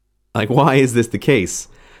phone. Like, why is this the case?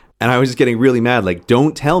 And I was just getting really mad. Like,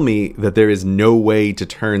 don't tell me that there is no way to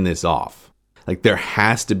turn this off. Like, there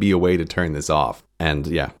has to be a way to turn this off. And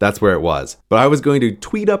yeah, that's where it was. But I was going to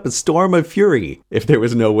tweet up a storm of fury if there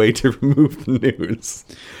was no way to remove the news.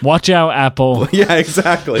 Watch out, Apple. Yeah,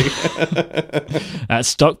 exactly. That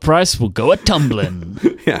stock price will go a-tumbling.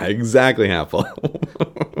 Yeah, exactly, Apple.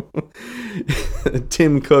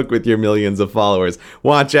 Tim Cook with your millions of followers.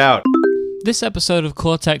 Watch out. This episode of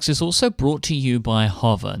Cortex is also brought to you by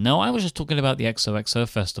Hover. Now, I was just talking about the XOXO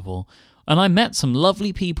Festival, and I met some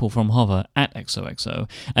lovely people from Hover at XOXO,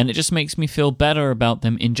 and it just makes me feel better about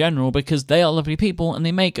them in general because they are lovely people and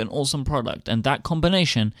they make an awesome product, and that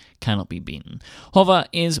combination cannot be beaten. Hover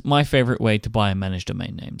is my favorite way to buy and manage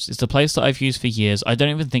domain names. It's the place that I've used for years. I don't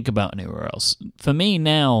even think about anywhere else. For me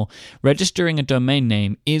now, registering a domain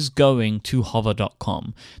name is going to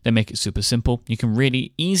hover.com. They make it super simple. You can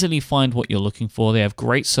really easily find what you're looking for. They have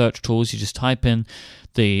great search tools. You just type in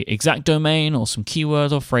the exact domain or some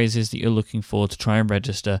keyword or phrases that you're looking for to try and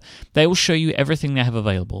register. They will show you everything they have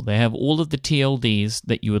available. They have all of the TLDs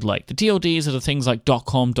that you would like. The TLDs are the things like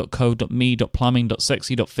 .com, .co, .me, .plumbing,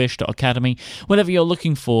 .sexy, .fish, .academy. Whatever you're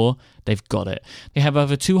looking for, they've got it. They have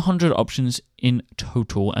over 200 options in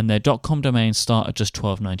total, and their .com domains start at just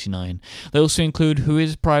 $12.99. They also include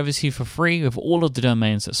Whois Privacy for free with all of the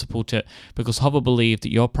domains that support it, because Hover believe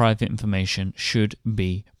that your private information should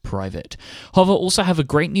be private. Hover also have a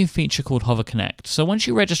great new feature called Hover Connect. So once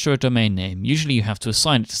you register a domain name, usually you have to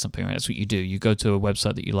assign it to something, right? That's what you do. You go to a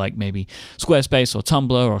website that you like, maybe Squarespace or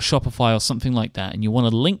Tumblr or Shopify or something like that, and you want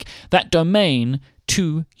to link that domain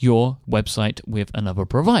to your website with another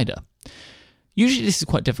provider. Usually this is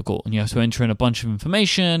quite difficult, and you have to enter in a bunch of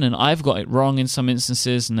information, and I've got it wrong in some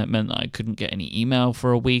instances, and that meant that I couldn't get any email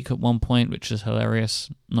for a week at one point, which is hilarious.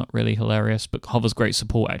 Not really hilarious, but Hover's great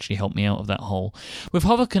support actually helped me out of that hole. With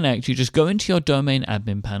Hover Connect, you just go into your domain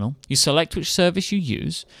admin panel, you select which service you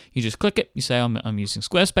use, you just click it, you say I'm using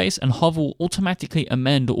Squarespace, and Hover will automatically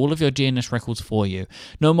amend all of your DNS records for you.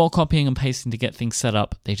 No more copying and pasting to get things set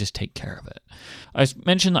up, they just take care of it. I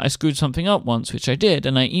mentioned that I screwed something up once, which I did,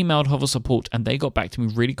 and I emailed Hover support, and they got back to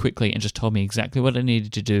me really quickly and just told me exactly what I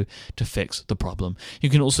needed to do to fix the problem. You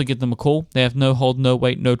can also give them a call. They have no hold, no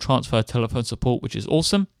wait, no transfer telephone support, which is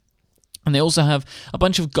awesome. And they also have a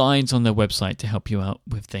bunch of guides on their website to help you out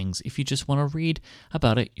with things if you just want to read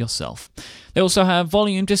about it yourself. They also have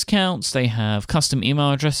volume discounts, they have custom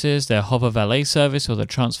email addresses, their Hover Valet service or their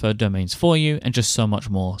transfer domains for you, and just so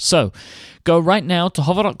much more. So go right now to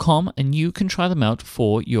hover.com and you can try them out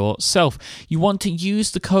for yourself. You want to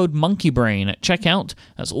use the code MonkeyBrain at checkout.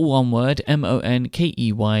 That's all one word,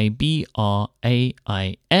 MonkeyBrain,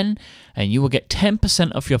 and you will get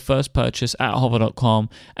 10% off your first purchase at hover.com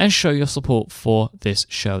and show your support for this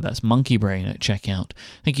show. That's MonkeyBrain at checkout.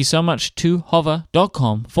 Thank you so much to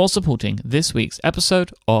hover.com for supporting this week's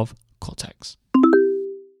episode of Cortex.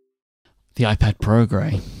 The iPad Pro,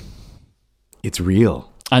 Gray. It's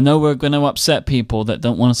real. I know we're going to upset people that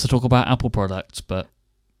don't want us to talk about Apple products, but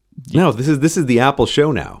no, this is the Apple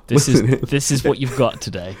show now. This is what you've got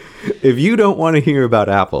today. If you don't want to hear about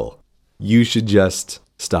Apple, you should just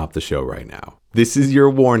stop the show right now. This is your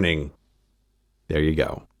warning. There you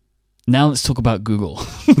go. Now let's talk about Google.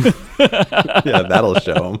 Yeah, that'll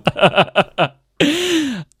show them.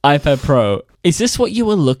 iPad Pro. Is this what you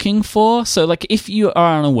were looking for? So, like, if you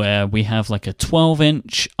are unaware, we have like a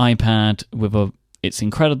 12-inch iPad with it's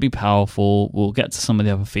incredibly powerful. We'll get to some of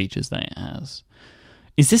the other features that it has.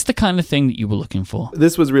 Is this the kind of thing that you were looking for?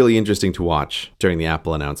 This was really interesting to watch during the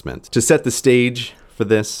Apple announcement. To set the stage for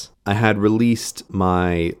this, I had released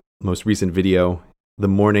my most recent video the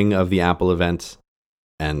morning of the Apple event,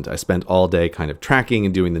 and I spent all day kind of tracking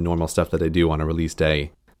and doing the normal stuff that I do on a release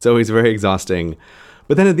day. It's always very exhausting.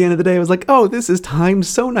 But then at the end of the day, I was like, oh, this is timed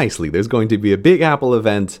so nicely. There's going to be a big Apple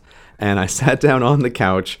event, and I sat down on the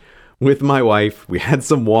couch with my wife. We had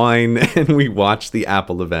some wine, and we watched the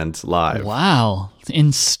Apple event live. Wow,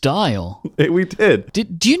 in style. We did.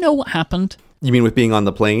 Do you know what happened? You mean with being on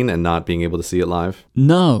the plane and not being able to see it live?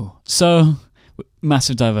 No. So,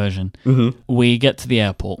 massive diversion. Mm-hmm. We get to the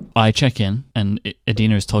airport. I check in, and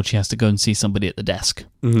Adina is told she has to go and see somebody at the desk.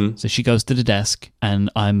 Mm-hmm. So she goes to the desk, and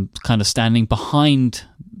I'm kind of standing behind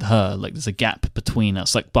her. Like, there's a gap between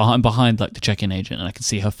us, like behind like the check-in agent, and I can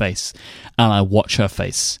see her face, and I watch her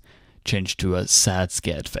face change to a sad,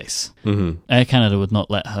 scared face. Mm-hmm. Air Canada would not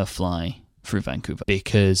let her fly through Vancouver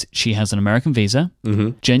because she has an American visa.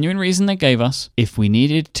 Mm-hmm. Genuine reason they gave us, if we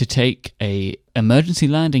needed to take a emergency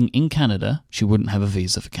landing in Canada, she wouldn't have a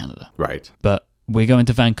visa for Canada. Right. But we're going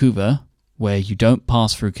to Vancouver, where you don't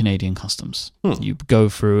pass through Canadian customs. You go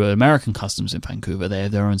through American customs in Vancouver. They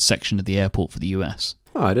have their own section of the airport for the US.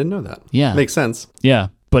 Oh, I didn't know that. Yeah. Makes sense. Yeah.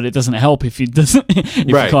 But it doesn't help if you Right.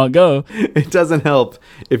 you can't go. It doesn't help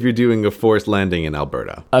if you're doing a forced landing in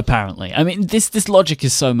Alberta. Apparently. I mean, this logic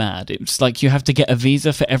is so mad. It's like you have to get a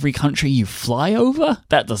visa for every country you fly over?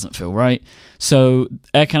 That doesn't feel right. So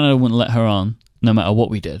Air Canada wouldn't let her on, no matter what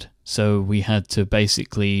we did. So we had to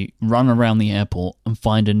basically run around the airport and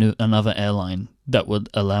find another airline that would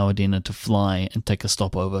allow Adina to fly and take a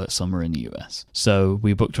stopover somewhere in the US. So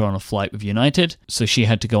we booked her on a flight with United. So she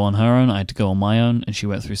had to go on her own, I had to go on my own, and she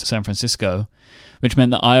went through San Francisco, which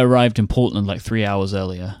meant that I arrived in Portland like 3 hours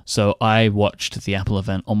earlier. So I watched the Apple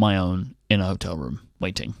event on my own in a hotel room,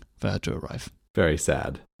 waiting for her to arrive. Very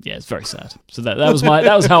sad. Yeah, it's very sad. So that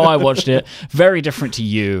was how I watched it. Very different to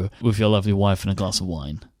you with your lovely wife and a glass of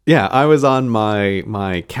wine. Yeah, I was on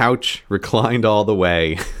my couch, reclined all the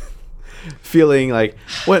way, feeling like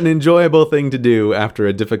what an enjoyable thing to do after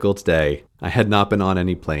a difficult day. I had not been on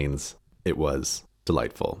any planes. It was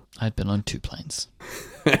delightful. I've been on 2 planes.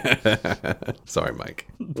 Sorry, Mike.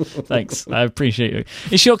 Thanks. I appreciate you.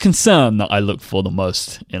 It's your concern that I look for the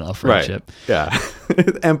most in our friendship. Right.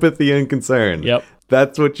 Yeah. Empathy and concern. Yep.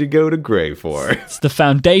 That's what you go to Gray for. It's the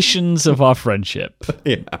foundations of our friendship.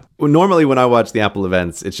 Yeah. Well, normally when I watch the Apple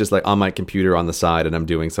events, it's just like on my computer on the side and I'm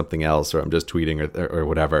doing something else or I'm just tweeting or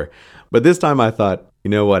whatever. But this time I thought, you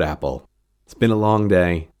know what, Apple? It's been a long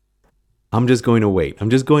day. I'm just going to wait. I'm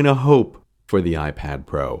just going to hope for the iPad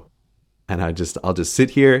Pro. And I'll just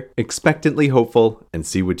sit here expectantly hopeful and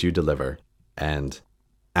see what you deliver. And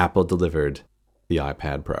Apple delivered the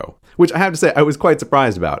iPad Pro, which I have to say I was quite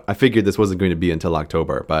surprised about. I figured this wasn't going to be until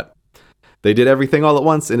October, but they did everything all at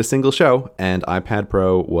once in a single show, and iPad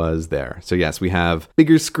Pro was there. So yes, we have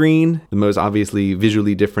bigger screen, the most obviously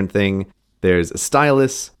visually different thing. There's a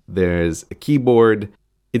stylus, there's a keyboard.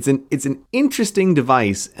 It's an interesting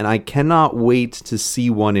device, and I cannot wait to see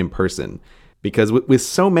one in person. Because with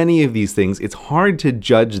so many of these things, it's hard to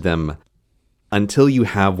judge them until you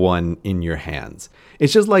have one in your hands.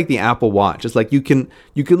 It's just like the Apple Watch. It's like you can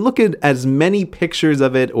look at as many pictures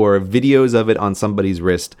of it or videos of it on somebody's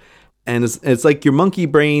wrist, and it's like your monkey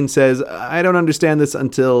brain says, I don't understand this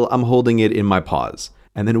until I'm holding it in my paws.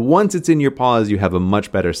 And then once it's in your paws, you have a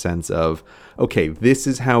much better sense of, okay, this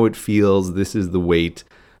is how it feels, this is the weight,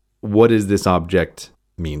 what is this object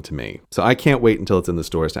mean to me? So I can't wait until it's in the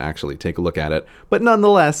stores to actually take a look at it. But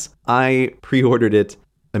nonetheless, I pre-ordered it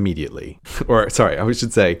immediately. Or sorry, I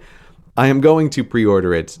should say, I am going to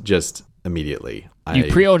pre-order it just immediately.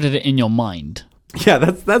 You pre-ordered it in your mind. Yeah,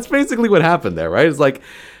 that's basically what happened there, right? It's like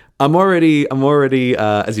I'm already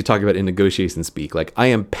as you talk about in negotiation speak, like I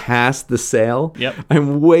am past the sale. Yep.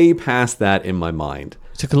 I'm way past that in my mind.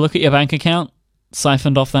 Took a look at your bank account,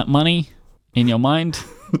 siphoned off that money in your mind.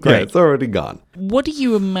 Great. Yeah, it's already gone. What do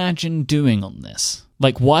you imagine doing on this?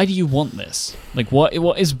 Like, why do you want this? Like, what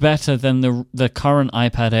is better than the current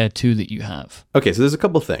iPad Air 2 that you have? Okay, so there's a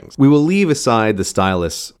couple things. We will leave aside the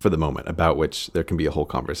stylus for the moment, about which there can be a whole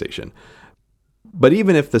conversation. But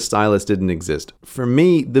even if the stylus didn't exist, for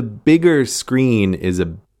me, the bigger screen is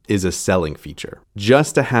a selling feature.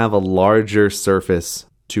 Just to have a larger surface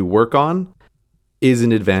to work on is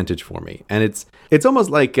an advantage for me. And it's almost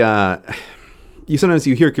like sometimes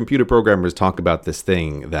you hear computer programmers talk about this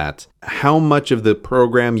thing, that how much of the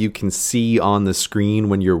program you can see on the screen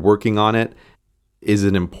when you're working on it is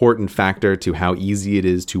an important factor to how easy it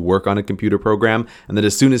is to work on a computer program. And that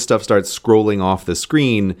as soon as stuff starts scrolling off the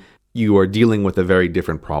screen, you are dealing with a very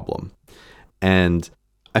different problem. And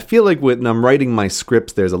I feel like when I'm writing my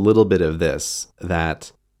scripts, there's a little bit of this,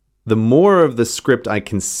 that the more of the script I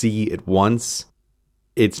can see at once,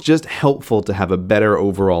 it's just helpful to have a better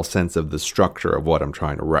overall sense of the structure of what I'm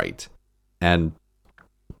trying to write. And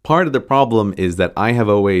part of the problem is that I have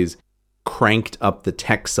always cranked up the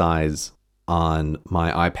text size on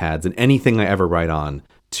my iPads and anything I ever write on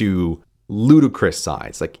to ludicrous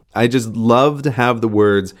size. Like, I just love to have the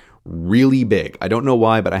words really big. I don't know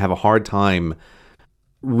why, but I have a hard time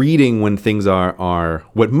reading when things are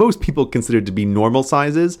what most people consider to be normal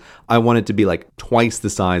sizes. I want it to be like twice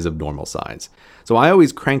the size of normal size. So I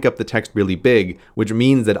always crank up the text really big, which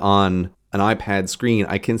means that on an iPad screen,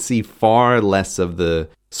 I can see far less of the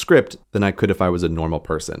script than I could if I was a normal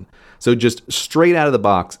person. So just straight out of the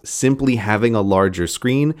box, simply having a larger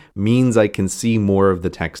screen means I can see more of the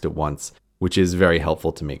text at once, which is very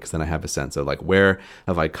helpful to me, because then I have a sense of like, where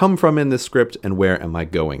have I come from in this script and where am I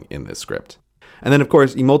going in this script? And then, of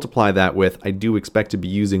course, you multiply that with, I do expect to be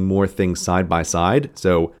using more things side by side.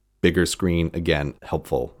 So bigger screen, again,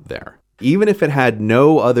 helpful there. Even if it had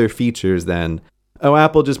no other features than, oh,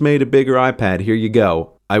 Apple just made a bigger iPad, here you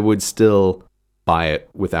go, I would still buy it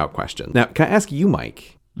without question. Now, can I ask you,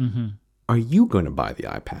 Mike, Are you going to buy the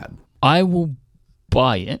iPad? I will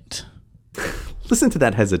buy it. Listen to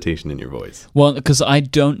that hesitation in your voice. Well, because I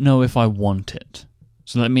don't know if I want it.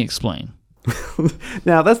 So let me explain.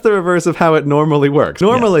 Now, that's the reverse of how it normally works.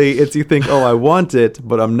 Normally, it's you think, oh, I want it,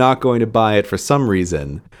 but I'm not going to buy it for some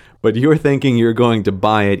reason. But you're thinking you're going to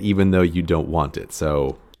buy it even though you don't want it.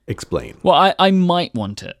 So explain. Well, I might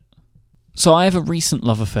want it. So I have a recent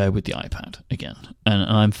love affair with the iPad again. And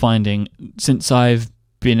I'm finding, since I've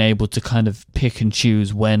been able to kind of pick and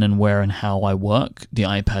choose when and where and how I work, the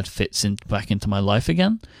iPad fits back into my life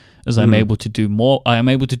again. As I'm able to do more, I am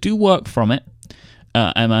able to do work from it.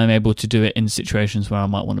 And I'm able to do it in situations where I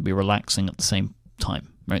might want to be relaxing at the same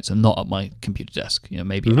time, right? So not at my computer desk,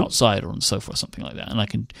 maybe outside or on the sofa or something like that. And I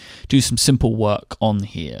can do some simple work on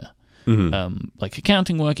here, like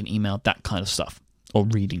accounting work and email, that kind of stuff, or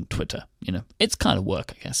reading Twitter. It's kind of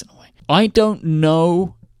work, I guess, in a way. I don't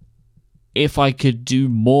know if I could do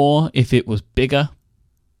more if it was bigger.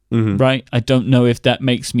 right? I don't know if that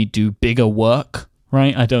makes me do bigger work,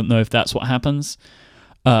 right? I don't know if that's what happens.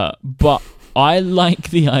 But I like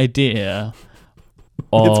the idea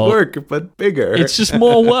of... It's work, but bigger. It's just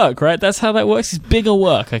more work, right? That's how that works. It's bigger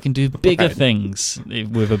work. I can do bigger things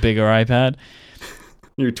with a bigger iPad.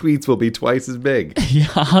 Your tweets will be twice as big.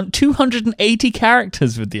 Yeah, 280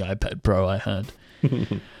 characters with the iPad Pro, I heard.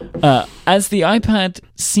 As the iPad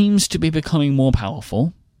seems to be becoming more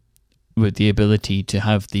powerful with the ability to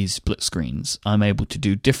have these split screens, I'm able to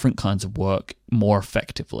do different kinds of work more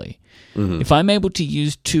effectively. If I'm able to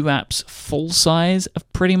use two apps full size,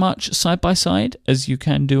 pretty much side by side, as you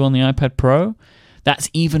can do on the iPad Pro, that's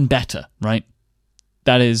even better, right?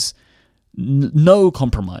 That is no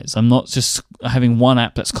compromise. I'm not just having one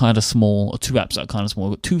app that's kind of small or two apps that are kind of small.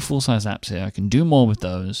 I've got two full-size apps here. I can do more with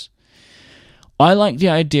those. I like the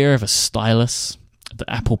idea of a stylus, the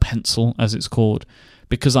Apple Pencil, as it's called,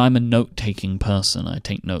 because I'm a note-taking person. I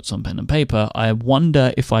take notes on pen and paper. I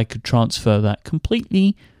wonder if I could transfer that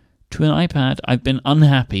completely to an iPad. I've been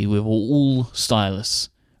unhappy with all stylus,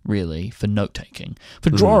 really, for note-taking. For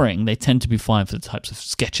drawing, they tend to be fine for the types of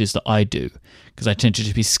sketches that I do, because I tend to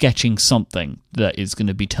just be sketching something that is going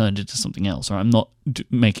to be turned into something else, or I'm not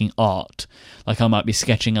making art. Like I might be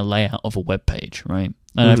sketching a layout of a web page, right?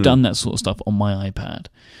 And I've done that sort of stuff on my iPad.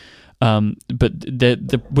 But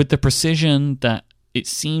with the precision that it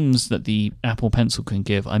seems that the Apple Pencil can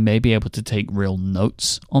give, I may be able to take real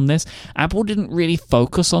notes on this. Apple didn't really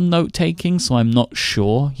focus on note-taking, so I'm not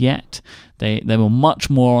sure yet. They were much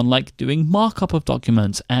more on like doing markup of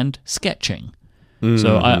documents and sketching.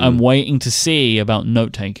 So I'm waiting to see about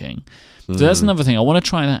note-taking. So that's another thing. I want to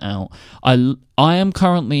try that out. I am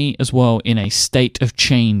currently as well in a state of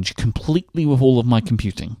change completely with all of my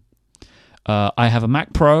computing. I have a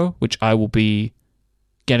Mac Pro, which I will be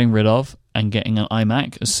getting rid of and getting an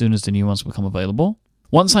iMac as soon as the new ones become available.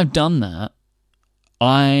 Once I've done that,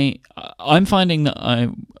 I'm finding that I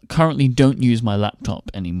currently don't use my laptop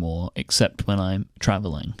anymore except when I'm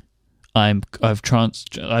traveling. I've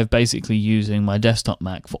basically using my desktop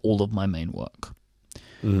Mac for all of my main work.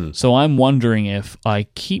 So I'm wondering if I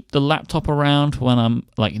keep the laptop around when I'm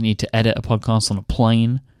like need to edit a podcast on a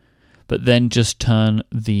plane, but then just turn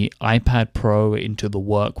the iPad Pro into the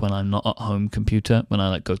work when I'm not at home computer, when I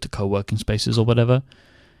like go to co-working spaces or whatever,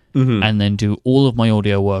 and then do all of my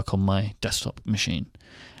audio work on my desktop machine.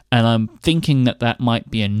 And I'm thinking that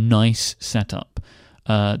might be a nice setup.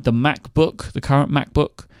 The MacBook, the current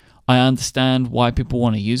MacBook, I understand why people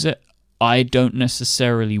want to use it. I don't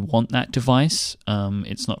necessarily want that device.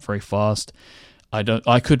 It's not very fast.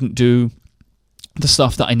 I couldn't do the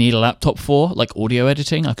stuff that I need a laptop for, like audio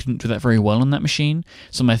editing. I couldn't do that very well on that machine.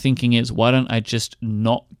 So my thinking is, why don't I just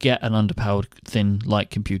not get an underpowered thin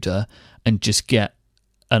light computer and just get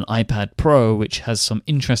an iPad Pro, which has some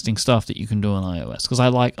interesting stuff that you can do on iOS? Because I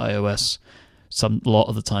like iOS a lot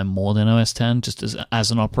of the time more than OS X, just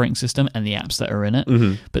as an operating system and the apps that are in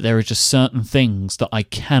it. But there are just certain things that I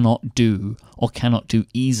cannot do or cannot do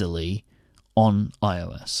easily on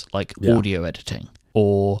iOS, like audio editing,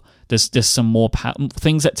 or there's some more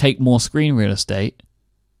things that take more screen real estate,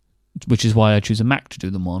 which is why I choose a Mac to do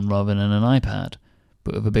them on rather than an iPad.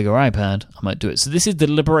 But with a bigger iPad, I might do it. So this is the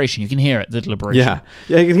deliberation. You can hear it, the deliberation.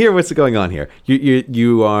 Yeah, you can hear what's going on here.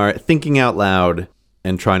 You are thinking out loud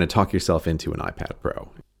and trying to talk yourself into an iPad Pro.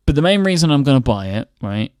 But the main reason I'm going to buy it,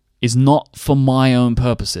 right, is not for my own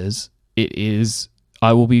purposes. It is,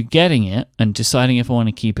 I will be getting it and deciding if I want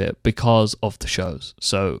to keep it because of the shows.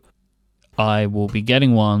 So I will be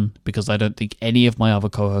getting one because I don't think any of my other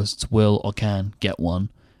co-hosts will or can get one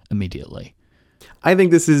immediately. I think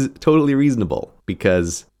this is totally reasonable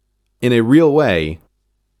because in a real way,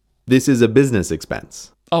 this is a business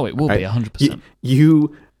expense. Oh, it will be 100%.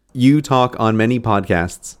 You talk on many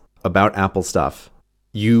podcasts about Apple stuff.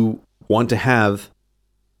 You want to have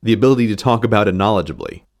the ability to talk about it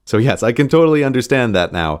knowledgeably. So yes, I can totally understand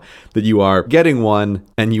that now, that you are getting one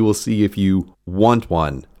and you will see if you want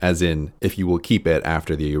one, as in if you will keep it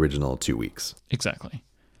after the original 2 weeks. Exactly.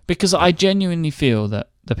 Because I genuinely feel that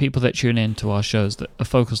the people that tune in to our shows that are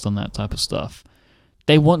focused on that type of stuff,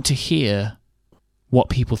 they want to hear what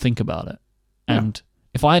people think about it. And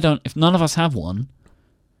if none of us have one,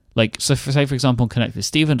 like, so say for example, Connected,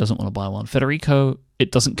 Stephen doesn't want to buy one. Federico,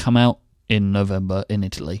 it doesn't come out in November in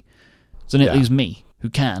Italy. So then it leaves me, who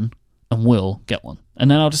can and will get one.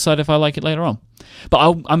 And then I'll decide if I like it later on.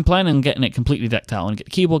 But I'm planning on getting it completely decked out and get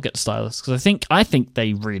the keyboard, get the stylus, because I think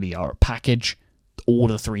they really are a package. All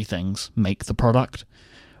the three things make the product,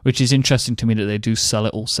 which is interesting to me that they do sell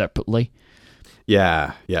it all separately.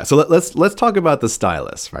 Yeah. So let's talk about the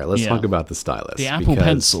stylus, right? Let's talk about the stylus. The Apple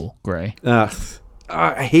Pencil, Gray.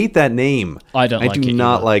 I hate that name. I don't like it. I do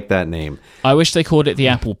not either. like that name. I wish they called it the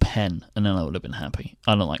Apple Pen, and then I would have been happy.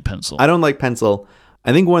 I don't like pencil. I don't like pencil.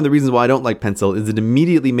 I think one of the reasons why I don't like pencil is it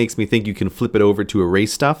immediately makes me think you can flip it over to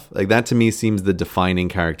erase stuff. Like that to me seems the defining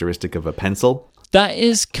characteristic of a pencil. That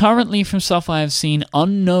is currently, from stuff I have seen,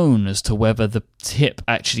 unknown as to whether the tip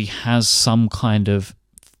actually has some kind of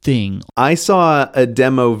thing. I saw a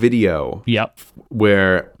demo video Yep.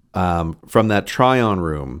 where from that try-on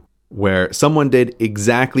room where someone did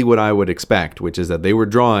exactly what I would expect, which is that they were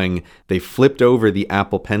drawing, they flipped over the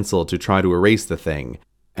Apple Pencil to try to erase the thing.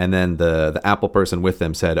 And then the Apple person with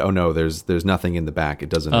them said, oh no, there's nothing in the back. It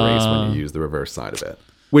doesn't erase when you use the reverse side of it.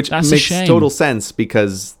 Which makes total sense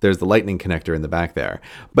because there's the lightning connector in the back there.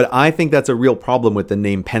 But I think that's a real problem with the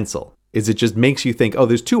name pencil, is it just makes you think, oh,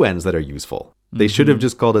 there's two ends that are useful. They should have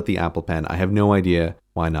just called it the Apple Pen. I have no idea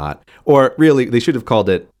why not. Or really, they should have called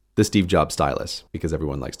it the Steve Jobs stylus, because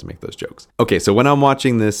everyone likes to make those jokes. Okay, so when I'm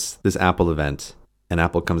watching this Apple event and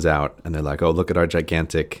Apple comes out and they're like, oh, look at our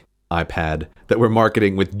gigantic iPad that we're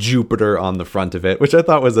marketing with Jupiter on the front of it, which I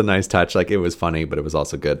thought was a nice touch. Like, it was funny, but it was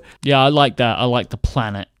also good. Yeah, I like that. I like the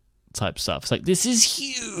planet type stuff. It's like, this is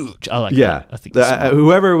huge. I like that. I think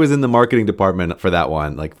whoever was in the marketing department for that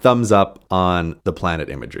one, like, thumbs up on the planet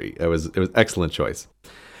imagery. It was excellent choice.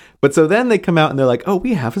 But so then they come out and they're like, oh,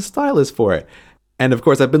 we have a stylus for it. And of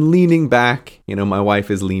course, I've been leaning back. You know, my wife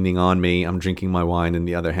is leaning on me. I'm drinking my wine in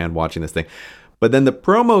the other hand, watching this thing. But then the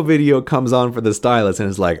promo video comes on for the stylus and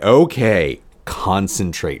it's like, okay,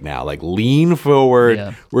 concentrate now. Like, lean forward.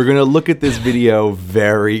 Yeah. We're going to look at this video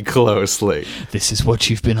very closely. This is what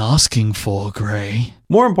you've been asking for, Gray.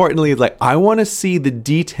 More importantly, it's like, I want to see the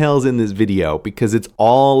details in this video because it's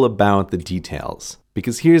all about the details.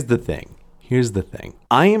 Because here's the thing.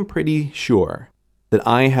 I am pretty sure that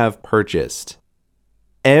I have purchased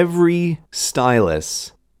every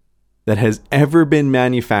stylus that has ever been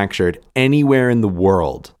manufactured anywhere in the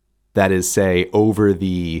world that is, say, over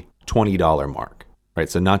the $20 mark, right?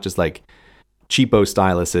 So not just like cheapo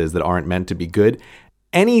styluses that aren't meant to be good.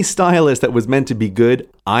 Any stylus that was meant to be good,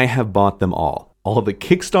 I have bought them all. All the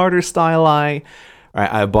Kickstarter styli,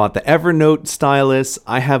 right? I bought the Evernote stylus.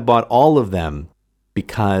 I have bought all of them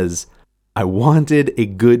because I wanted a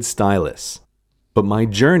good stylus. But my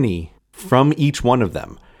journey from each one of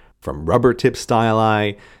them, from rubber tip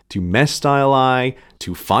styli to mesh styli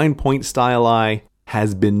to fine point styli,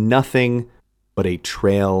 has been nothing but a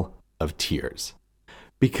trail of tears.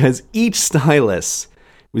 Because each stylus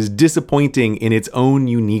was disappointing in its own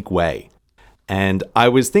unique way. And I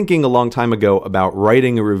was thinking a long time ago about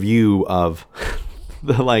writing a review of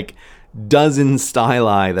the like dozen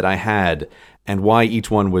styli that I had and why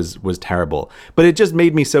each one was terrible. But it just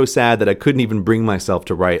made me so sad that I couldn't even bring myself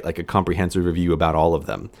to write like a comprehensive review about all of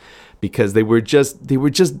them. Because they were just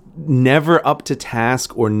never up to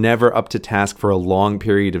task or never up to task for a long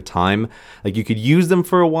period of time. Like, you could use them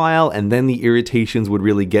for a while and then the irritations would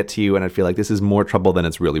really get to you, and I'd feel like this is more trouble than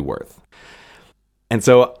it's really worth. And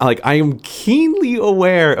so, like, I am keenly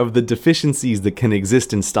aware of the deficiencies that can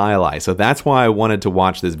exist in styli. So that's why I wanted to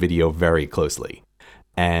watch this video very closely.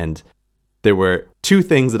 And there were two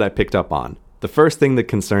things that I picked up on. The first thing that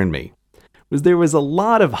concerned me was there was a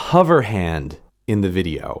lot of hover hand in the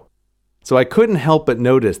video. So I couldn't help but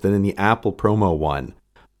notice that in the Apple promo one,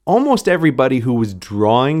 almost everybody who was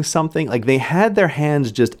drawing something, like, they had their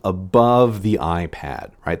hands just above the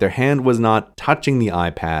iPad, right? Their hand was not touching the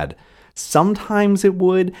iPad. Sometimes it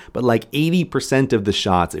would, but like 80% of the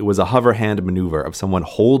shots, it was a hover hand maneuver of someone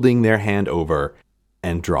holding their hand over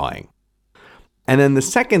and drawing. And then the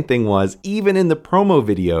second thing was, even in the promo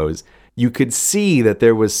videos, you could see that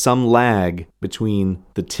there was some lag between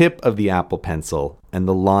the tip of the Apple Pencil and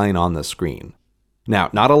the line on the screen. Now,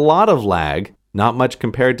 not a lot of lag, not much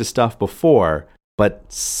compared to stuff before, but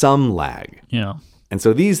some lag. Yeah. And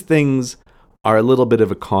so these things are a little bit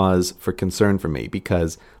of a cause for concern for me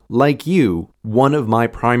because, like you, one of my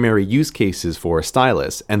primary use cases for a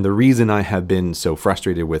stylus, and the reason I have been so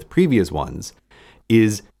frustrated with previous ones,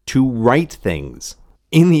 is to write things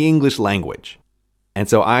in the English language. And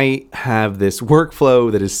so I have this workflow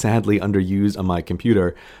that is sadly underused on my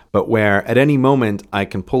computer, but where at any moment I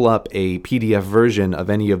can pull up a PDF version of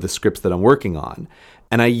any of the scripts that I'm working on.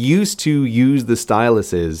 And I used to use the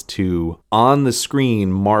styluses to, on the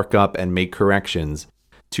screen, mark up and make corrections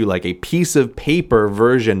to like a piece of paper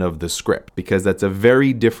version of the script, because that's a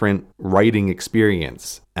very different writing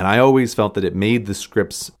experience. And I always felt that it made the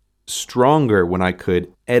scripts stronger when I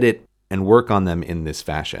could edit and work on them in this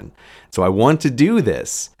fashion. So I want to do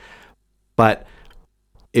this, but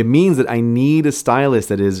it means that I need a stylus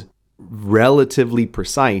that is relatively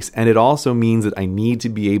precise, and it also means that I need to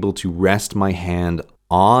be able to rest my hand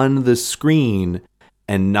on the screen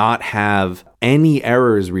and not have any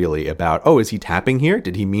errors really about, oh, is he tapping here?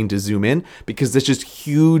 Did he mean to zoom in? Because it's just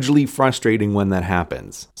hugely frustrating when that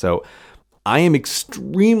happens. So I am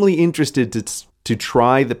extremely interested to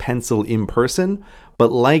try the pencil in person,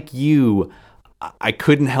 but like you, I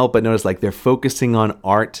couldn't help but notice, like, they're focusing on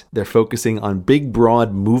art, they're focusing on big,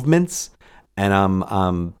 broad movements, and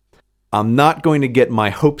I'm not going to get my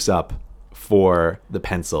hopes up for the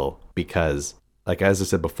pencil because, like, as I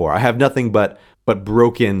said before, I have nothing but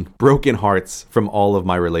broken hearts from all of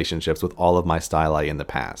my relationships with all of my styli in the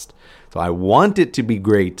past. So I want it to be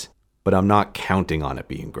great, but I'm not counting on it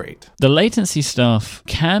being great. The latency stuff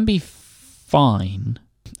can be fine.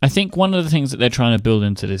 I think one of the things that they're trying to build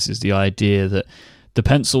into this is the idea that the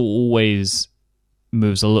pencil always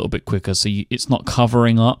moves a little bit quicker, so it's not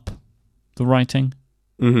covering up the writing.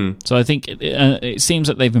 Mm-hmm. So I think it seems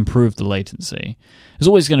that they've improved the latency. There's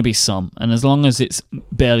always going to be some, and as long as it's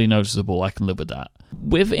barely noticeable, I can live with that.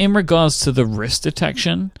 In regards to the wrist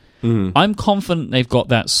detection, I'm confident they've got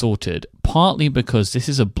that sorted, partly because this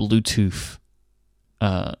is a Bluetooth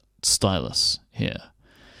stylus here.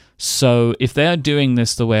 So if they are doing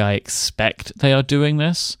this the way I expect they are doing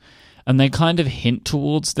this, and they kind of hint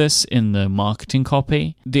towards this in the marketing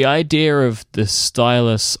copy, the idea of the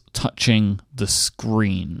stylus touching the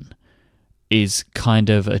screen is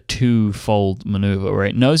kind of a twofold maneuver where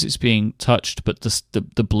it knows it's being touched, but the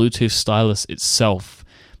Bluetooth stylus itself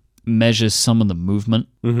measures some of the movement,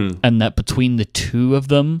 and that between the two of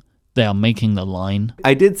them, they are making the line.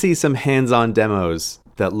 I did see some hands-on demos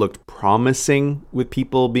that looked promising with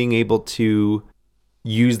people being able to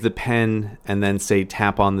use the pen and then, say,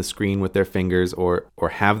 tap on the screen with their fingers or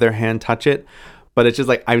have their hand touch it. But it's just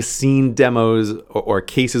like, I've seen demos or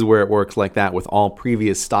cases where it works like that with all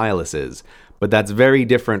previous styluses. But that's very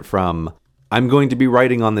different from, I'm going to be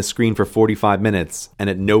writing on the screen for 45 minutes, and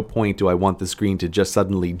at no point do I want the screen to just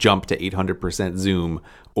suddenly jump to 800% zoom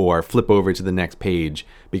or flip over to the next page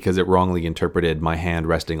because it wrongly interpreted my hand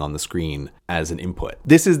resting on the screen as an input.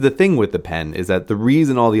 This is the thing with the pen, is that the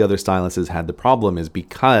reason all the other styluses had the problem is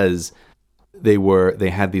because they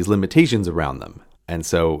had these limitations around them. And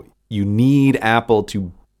so you need Apple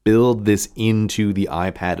to build this into the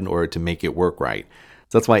iPad in order to make it work right.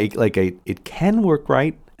 So that's why it can work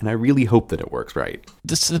right, and I really hope that it works right.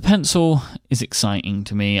 The pencil is exciting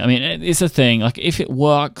to me. I mean, it's a thing. Like, if it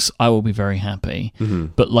works, I will be very happy.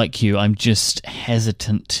 But like you, I'm just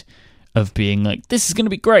hesitant of being like, this is going to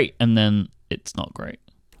be great, and then it's not great.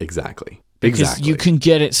 Exactly. Because you can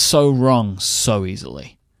get it so wrong so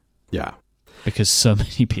easily. Yeah. Because so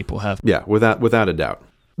many people have. Yeah, without a doubt.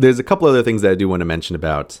 There's a couple other things that I do want to mention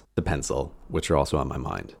about the pencil, which are also on my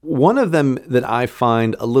mind. One of them that I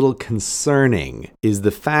find a little concerning is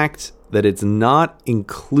the fact that it's not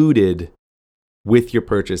included with your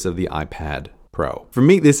purchase of the iPad Pro. For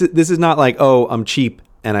me, this is not like, oh, I'm cheap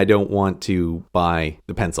and I don't want to buy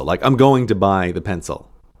the pencil. Like, I'm going to buy the pencil.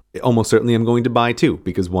 Almost certainly I'm going to buy two,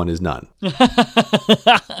 because one is none.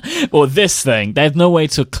 Or this thing, they have no way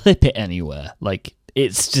to clip it anywhere. Like,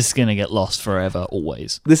 it's just going to get lost forever,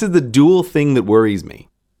 always. This is the dual thing that worries me.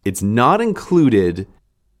 It's not included,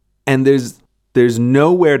 and there's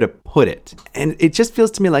nowhere to put it. And it just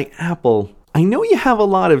feels to me like, Apple, I know you have a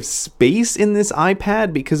lot of space in this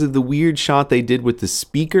iPad because of the weird shot they did with the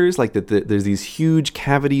speakers, like that there's these huge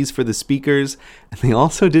cavities for the speakers, and they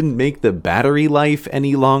also didn't make the battery life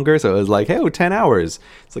any longer, so it was like, hey, 10 hours.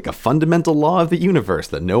 It's like a fundamental law of the universe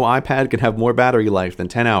that no iPad can have more battery life than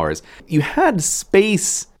 10 hours. You had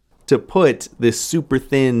space to put this super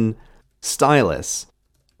thin stylus.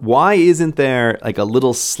 Why isn't there like a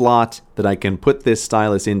little slot that I can put this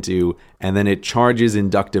stylus into and then it charges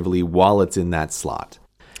inductively while it's in that slot?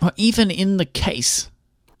 Or even in the case.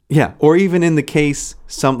 Yeah, or even in the case,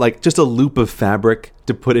 some like just a loop of fabric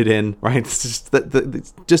to put it in, right? It's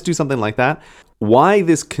just do something like that. Why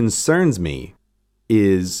this concerns me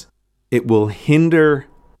is it will hinder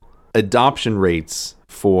adoption rates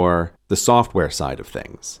for the software side of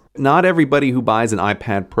things. Not everybody who buys an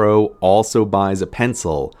iPad Pro also buys a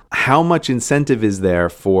pencil. How much incentive is there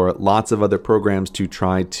for lots of other programs to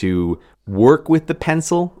try to work with the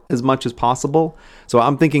pencil as much as possible? So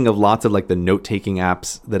I'm thinking of lots of like the note-taking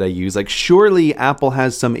apps that I use. Like, surely Apple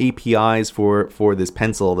has some APIs for this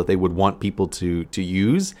pencil that they would want people to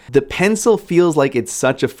use. The pencil feels like it's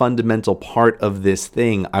such a fundamental part of this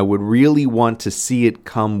thing. I would really want to see it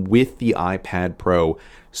come with the iPad Pro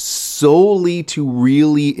solely to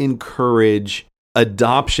really encourage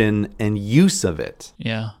adoption and use of it.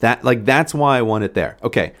 Yeah. That's why I want it there.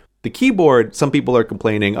 Okay. The keyboard, some people are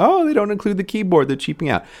complaining, oh, they don't include the keyboard, they're cheaping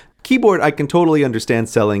out. Keyboard, I can totally understand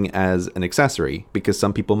selling as an accessory because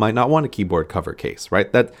some people might not want a keyboard cover case,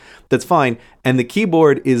 right? That's fine. And the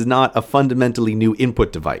keyboard is not a fundamentally new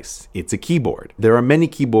input device. It's a keyboard. There are many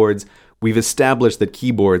keyboards. We've established that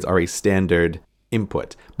keyboards are a standard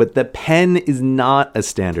input, but the pen is not a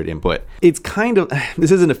standard input. It's kind of,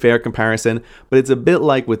 this isn't a fair comparison, but it's a bit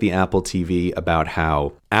like with the Apple TV about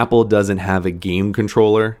how Apple doesn't have a game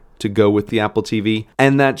controller to go with the Apple TV.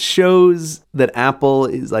 And that shows that Apple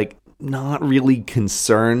is like not really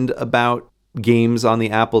concerned about games on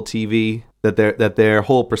the Apple TV, that their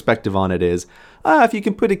whole perspective on it is, if you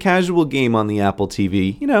can put a casual game on the Apple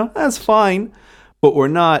TV, that's fine. But we're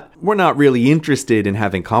not really interested in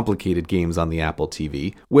having complicated games on the Apple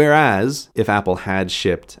TV. Whereas if Apple had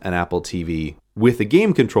shipped an Apple TV with a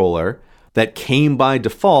game controller that came by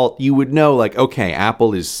default, you would know, like, okay,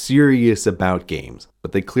 Apple is serious about games,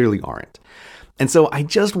 but they clearly aren't. And so I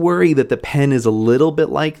just worry that the pen is a little bit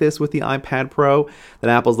like this with the iPad Pro,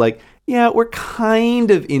 that Apple's like, yeah, we're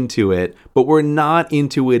kind of into it, but we're not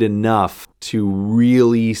into it enough to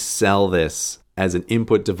really sell this as an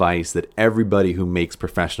input device that everybody who makes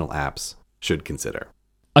professional apps should consider.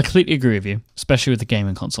 I completely agree with you, especially with the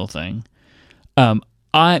gaming console thing.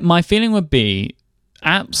 My feeling would be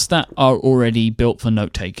apps that are already built for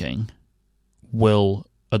note-taking will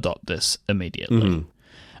adopt this immediately. Mm-hmm.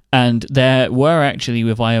 And there were actually,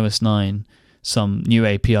 with iOS 9, some new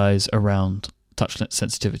APIs around touch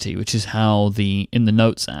sensitivity, which is how in the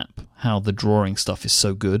Notes app, how the drawing stuff is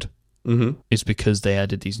so good. Mm-hmm. Is because they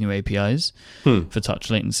added these new APIs for touch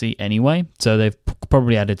latency anyway. So they've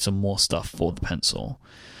probably added some more stuff for the pencil.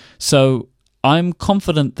 So I'm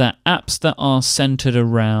confident that apps that are centered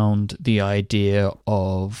around the idea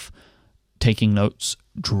of taking notes,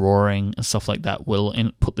 drawing, and stuff like that will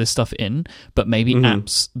put this stuff in. But maybe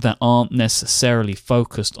apps that aren't necessarily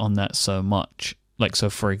focused on that so much. Like,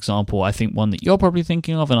 so for example, I think one that you're probably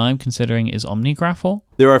thinking of and I'm considering is OmniGraffle.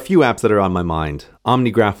 There are a few apps that are on my mind.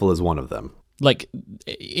 OmniGraffle is one of them. Like,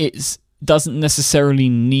 it doesn't necessarily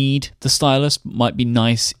need the stylus, but might be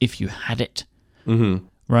nice if you had it. Mm-hmm.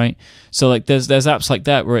 Right? So, like, there's apps like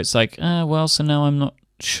that where it's like, so now I'm not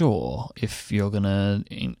sure if you're going to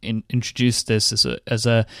introduce this as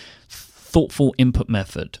a thoughtful input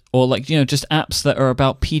method, or like, just apps that are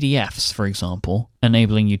about PDFs, for example,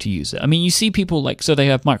 enabling you to use it. I mean, you see people so they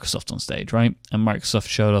have Microsoft on stage, right? And Microsoft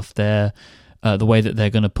showed off the way that they're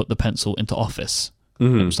going to put the pencil into Office.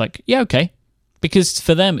 Mm-hmm. It was like, yeah, okay. Because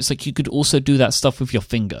for them, it's like you could also do that stuff with your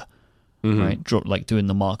finger, right? Like doing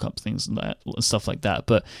the markup things and that and stuff like that.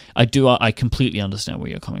 But I completely understand where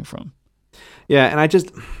you're coming from. Yeah,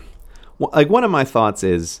 and one of my thoughts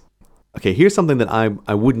is, okay, here's something that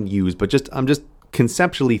I wouldn't use, but I'm just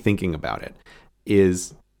conceptually thinking about it,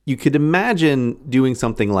 is you could imagine doing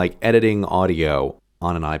something like editing audio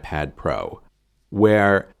on an iPad Pro,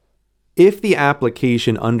 where if the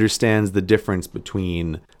application understands the difference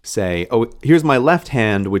between, say, here's my left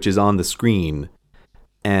hand, which is on the screen,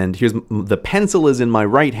 and here's the pencil is in my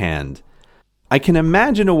right hand, I can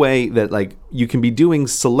imagine a way that like you can be doing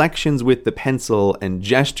selections with the pencil and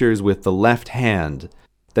gestures with the left hand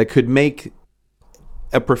that could make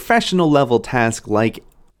a professional level task like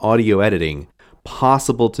audio editing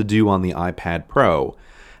possible to do on the iPad Pro,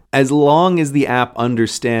 as long as the app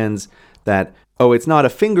understands that, it's not a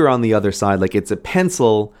finger on the other side, like it's a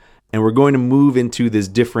pencil, and we're going to move into this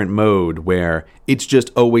different mode where it's just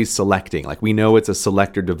always selecting. Like we know it's a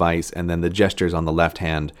selector device, and then the gestures on the left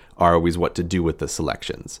hand are always what to do with the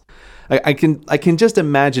selections. I can just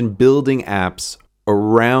imagine building apps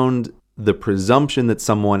around the presumption that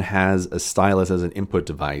someone has a stylus as an input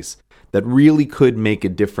device that really could make a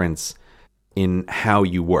difference in how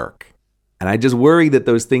you work. And I just worry that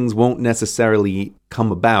those things won't necessarily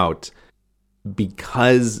come about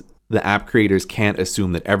because the app creators can't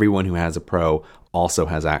assume that everyone who has a Pro also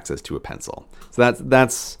has access to a pencil. So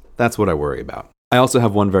that's what I worry about. I also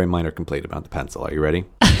have one very minor complaint about the pencil. Are you ready?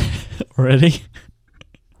 Ready?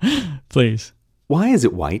 Please. Why is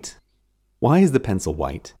it white? Why is the pencil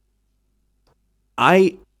white?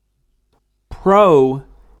 Pro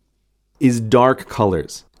is dark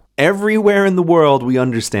colors. Everywhere in the world we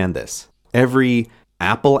understand this. Every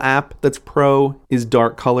Apple app that's Pro is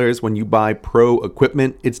dark colors. When you buy Pro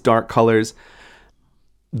equipment, it's dark colors.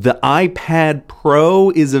 The iPad Pro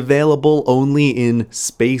is available only in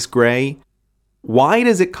space gray. Why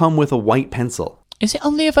does it come with a white pencil? Is it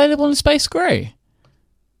only available in space gray?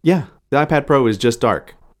 Yeah, the iPad Pro is just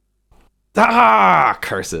dark.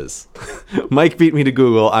 Curses. Mike beat me to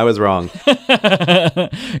Google. I was wrong.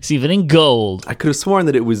 It's even in gold. I could have sworn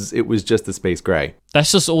that it was just the space gray.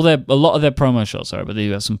 That's just a lot of their promo shots are, but they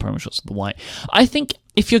do have some promo shots of the white. I think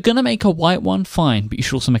if you're going to make a white one, fine, but you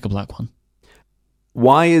should also make a black one.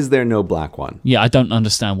 Why is there no black one? Yeah, I don't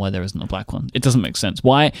understand why there isn't a black one. It doesn't make sense.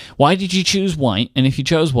 Why did you choose white? And if you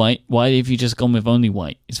chose white, why have you just gone with only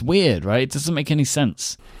white? It's weird, right? It doesn't make any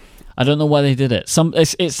sense. I don't know why they did it.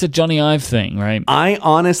 It's the Johnny Ive thing, right? I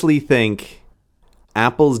honestly think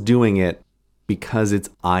Apple's doing it because it's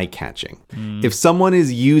eye-catching. If someone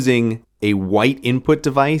is using a white input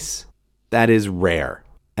device, that is rare.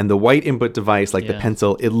 And the white input device, like the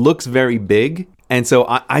pencil, it looks very big. And so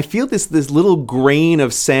I feel this little grain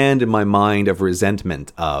of sand in my mind of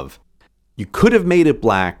resentment of, you could have made it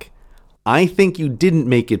black. I think you didn't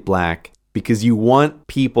make it black because you want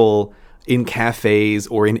people in cafes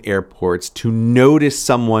or in airports to notice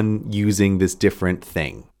someone using this different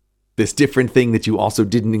thing that you also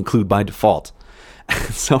didn't include by default.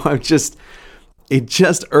 So it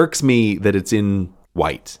just irks me that it's in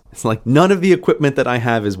white. It's like none of the equipment that I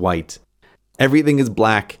have is white. Everything is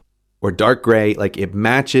black or dark gray. Like it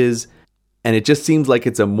matches, and it just seems like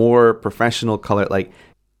it's a more professional color. Like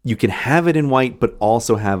you can have it in white, but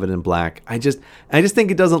also have it in black. I just think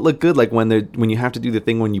it doesn't look good. Like when you have to do the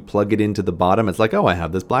thing when you plug it into the bottom, it's like, oh, I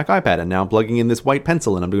have this black iPad, and now I'm plugging in this white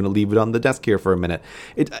pencil, and I'm going to leave it on the desk here for a minute.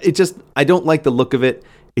 It just, I don't like the look of it.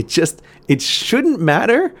 It shouldn't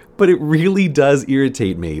matter, but it really does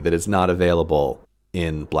irritate me that it's not available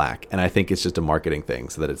in black. And I think it's just a marketing thing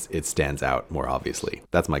so that it stands out more obviously.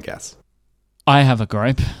 That's my guess. I have a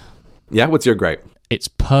gripe. Yeah, what's your gripe? It's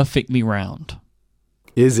perfectly round.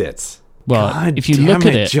 Is it? Well, God if you look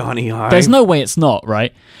at it, Johnny Ive. There's no way it's not,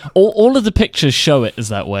 right? All of the pictures show it as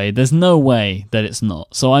that way. There's no way that it's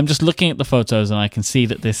not. So I'm just looking at the photos and I can see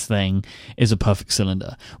that this thing is a perfect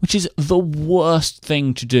cylinder, which is the worst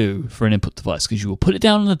thing to do for an input device because you will put it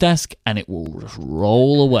down on the desk and it will just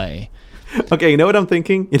roll away. Okay, you know what I'm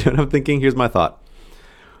thinking? Here's my thought.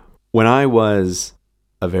 When I was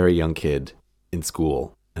a very young kid in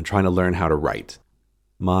school and trying to learn how to write,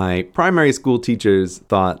 my primary school teachers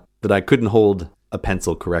thought that I couldn't hold a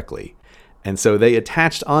pencil correctly. And so they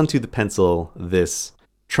attached onto the pencil this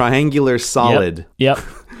triangular solid. Yep.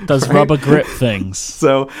 Those right? rubber grip things.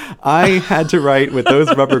 So I had to write with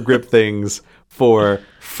those rubber grip things for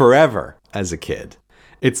forever as a kid.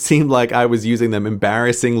 It seemed like I was using them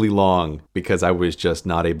embarrassingly long because I was just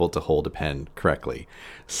not able to hold a pen correctly.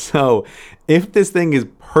 So if this thing is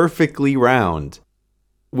perfectly round,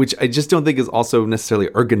 which I just don't think is also necessarily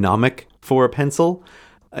ergonomic for a pencil,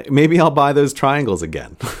 maybe I'll buy those triangles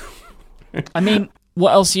again. I mean,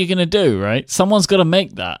 what else are you going to do, right? Someone's got to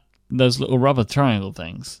make those little rubber triangle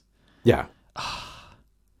things. Yeah.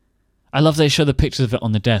 I love they show the pictures of it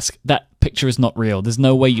on the desk. That picture is not real. There's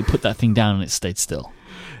no way you put that thing down and it stayed still.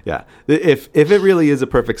 Yeah. If it really is a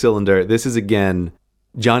perfect cylinder, this is, again,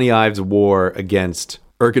 Johnny Ive's war against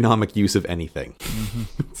ergonomic use of anything.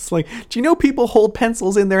 Mm-hmm. It's like, do you know people hold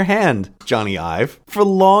pencils in their hand, Johnny Ive, for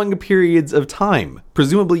long periods of time?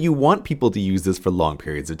 Presumably you want people to use this for long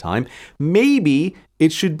periods of time. Maybe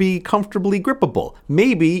it should be comfortably grippable.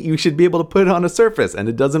 Maybe you should be able to put it on a surface and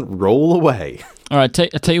it doesn't roll away. All right,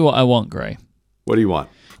 I'll tell you what I want, Gray. What do you want?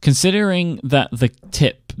 Considering that the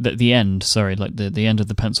tip, the end of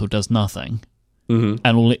the pencil does nothing, mm-hmm.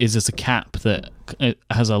 and all it is a cap that it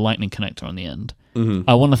has a lightning connector on the end. Mm-hmm.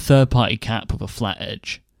 I want a third-party cap with a flat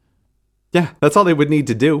edge. Yeah, that's all they would need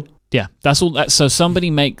to do. Yeah, that's all. So somebody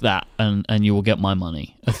make that, and you will get my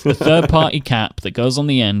money. A third-party cap that goes on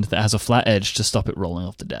the end that has a flat edge to stop it rolling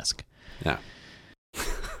off the desk. Yeah.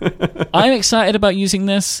 I'm excited about using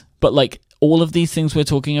this, but like all of these things we're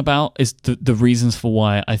talking about is the reasons for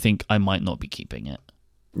why I think I might not be keeping it.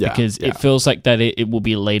 Yeah, because it feels like that it will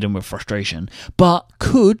be laden with frustration, but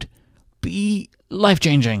could be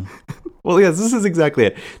life-changing. Well, yes, this is exactly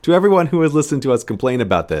it. To everyone who has listened to us complain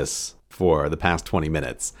about this for the past 20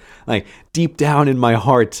 minutes, like deep down in my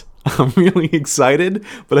heart, I'm really excited,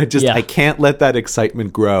 but I can't let that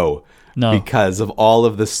excitement grow because of all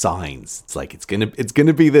of the signs. It's like it's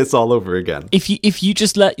gonna be this all over again. If you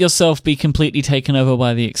just let yourself be completely taken over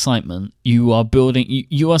by the excitement, you are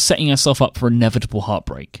you are setting yourself up for inevitable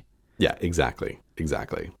heartbreak. Yeah, exactly.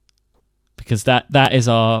 Because that is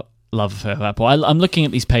our love affair of Apple. I'm looking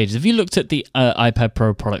at these pages. Have you looked at the iPad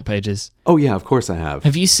Pro product pages? Oh yeah, of course I have.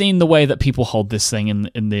 Have you seen the way that people hold this thing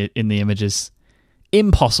in the images?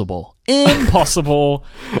 Impossible.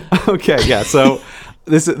 Okay, yeah. So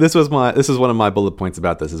this is one of my bullet points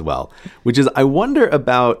about this as well, which is I wonder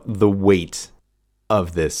about the weight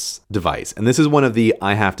of this device. And this is one of the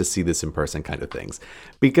I have to see this in person kind of things.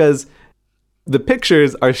 Because the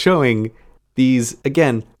pictures are showing these,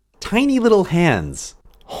 again, tiny little hands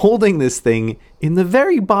holding this thing in the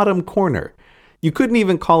very bottom corner. You couldn't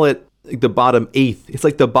even call it the bottom eighth. It's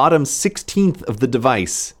like the bottom 16th of the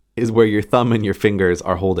device is where your thumb and your fingers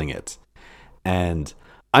are holding it. And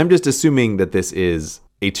I'm just assuming that this is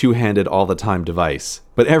a two-handed all the time device,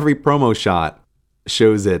 but every promo shot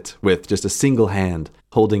shows it with just a single hand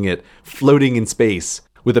holding it, floating in space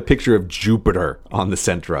with a picture of Jupiter on the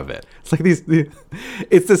center of it. It's like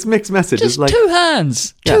it's this mixed message. Just it's like, two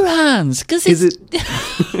hands. Because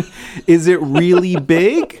is it really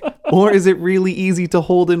big, or is it really easy to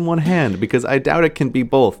hold in one hand? Because I doubt it can be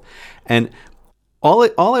both. And all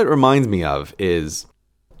it reminds me of is,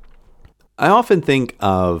 I often think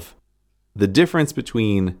of the difference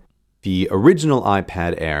between the original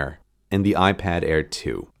iPad Air and the iPad Air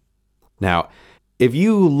 2. Now, if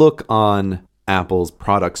you look on Apple's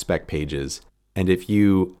product spec pages, and if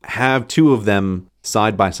you have two of them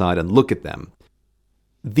side by side and look at them,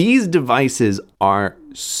 these devices are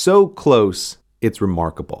so close, it's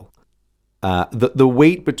remarkable. The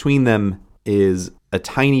weight between them is a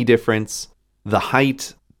tiny difference. The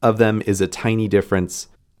height of them is a tiny difference.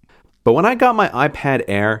 But when I got my iPad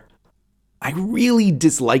Air, I really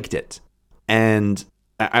disliked it. And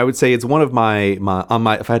I would say it's one of my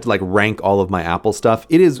if I had to like rank all of my Apple stuff,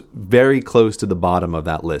 it is very close to the bottom of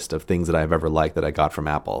that list of things that I've ever liked that I got from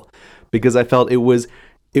Apple, because I felt it was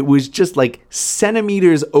just like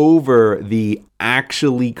centimeters over the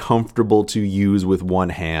actually comfortable to use with one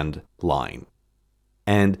hand line.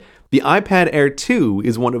 And the iPad Air 2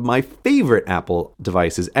 is one of my favorite Apple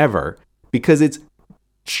devices ever, because it's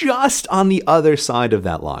just on the other side of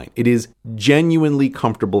that line. It is genuinely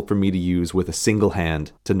comfortable for me to use with a single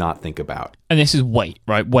hand to not think about. And this is weight,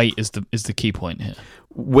 right? Weight is the key point here.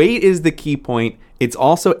 Weight is the key point. It's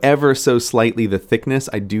also ever so slightly the thickness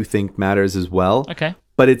I do think matters as well. Okay.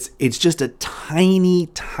 But it's just a tiny,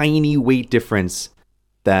 tiny weight difference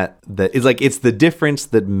that is like, it's the difference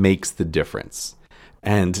that makes the difference.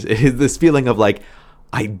 And this feeling of like,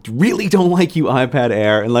 I really don't like you, iPad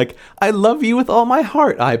Air, and like, I love you with all my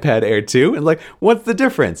heart, iPad Air 2, and like, what's the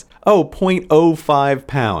difference? Oh, 0.05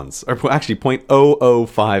 pounds, or actually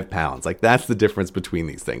 0.005 pounds. Like, that's the difference between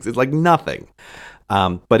these things. It's like nothing,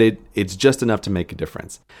 but it's just enough to make a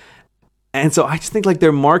difference. And so I just think like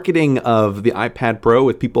their marketing of the iPad Pro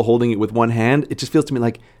with people holding it with one hand, it just feels to me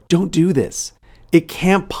like, don't do this. It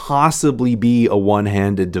can't possibly be a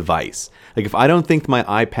one-handed device. Like, if I don't think my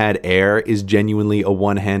iPad Air is genuinely a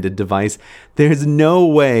one-handed device, there's no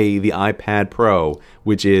way the iPad Pro,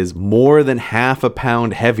 which is more than half a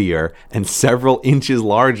pound heavier and several inches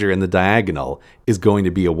larger in the diagonal, is going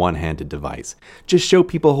to be a one-handed device. Just show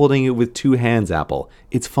people holding it with two hands, Apple.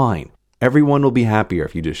 It's fine. Everyone will be happier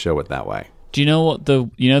if you just show it that way. Do you know what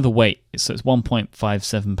the weight? So it's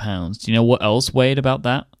 1.57 pounds. Do you know what else weighed about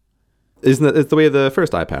that? Isn't that, it's the way of the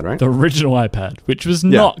first iPad, right? The original iPad, which was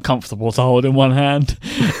not comfortable to hold in one hand.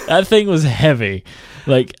 That thing was heavy.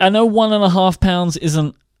 Like, I know 1.5 pounds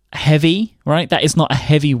isn't heavy, right? That is not a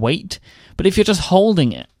heavy weight. But if you're just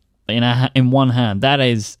holding it in one hand, that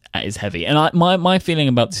is heavy. And my feeling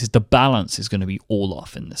about this is the balance is going to be all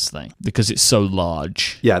off in this thing because it's so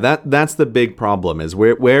large. Yeah, that's the big problem, is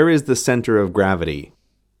where is the center of gravity?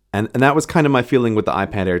 And that was kind of my feeling with the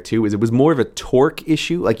iPad Air 2, is it was more of a torque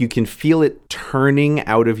issue. Like, you can feel it turning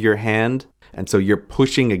out of your hand, and so you're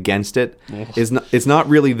pushing against it. It's not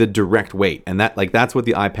really the direct weight. And that's what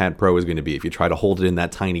the iPad Pro is going to be if you try to hold it in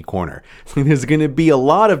that tiny corner. There's going to be a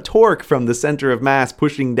lot of torque from the center of mass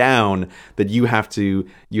pushing down that you have to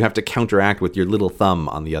counteract with your little thumb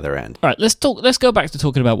on the other end. All right, let's go back to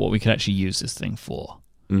talking about what we could actually use this thing for.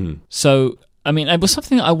 Mm-hmm. So, I mean, it was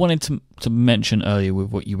something that I wanted to mention earlier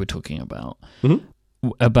with what you were talking about,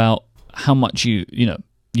 about how much you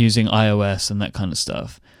using iOS and that kind of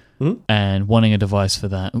stuff, and wanting a device for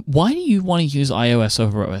that. Why do you want to use iOS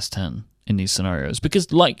over OS X in these scenarios?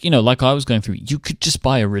 Because, like I was going through, you could just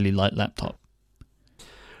buy a really light laptop.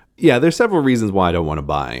 Yeah, there's several reasons why I don't want to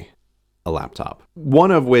buy a laptop.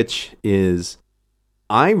 One of which is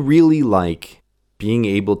I really like being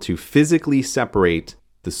able to physically separate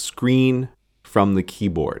the screen from the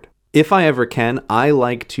keyboard. If I ever can, I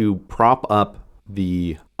like to prop up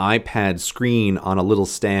the iPad screen on a little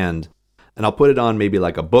stand, and I'll put it on maybe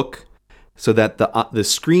like a book so that the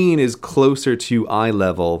screen is closer to eye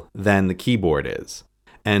level than the keyboard is.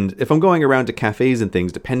 And if I'm going around to cafes and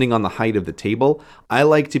things, depending on the height of the table, I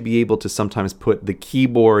like to be able to sometimes put the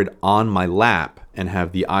keyboard on my lap and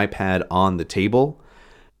have the iPad on the table.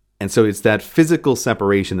 And so it's that physical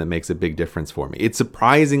separation that makes a big difference for me. It's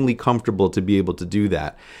surprisingly comfortable to be able to do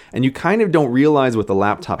that. And you kind of don't realize with the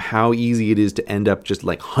laptop how easy it is to end up just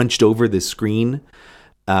like hunched over this screen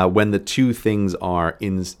when the two things are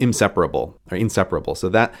inseparable.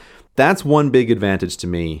 So that's one big advantage to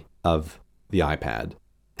me of the iPad.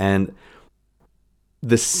 And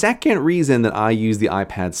the second reason that I use the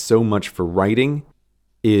iPad so much for writing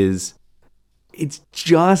is it's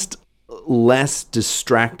just less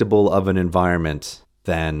distractible of an environment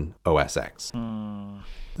than OS X.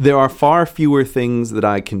 There are far fewer things that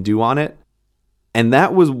I can do on it, and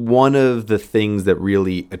that was one of the things that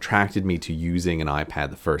really attracted me to using an iPad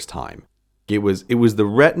the first time. It was the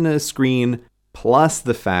Retina screen plus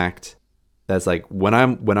the fact that's like when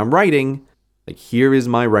I'm writing, like here is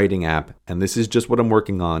my writing app, and this is just what I'm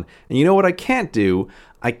working on. And you know what I can't do?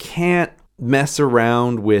 I can't mess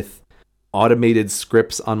around with automated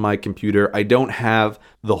scripts on my computer. I don't have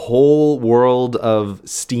the whole world of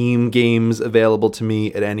Steam games available to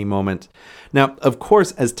me at any moment. Now, of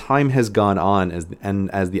course, as time has gone on and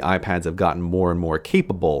as the iPads have gotten more and more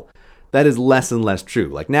capable, that is less and less true.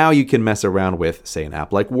 Like now you can mess around with, say, an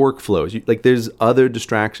app like Workflows. Like there's other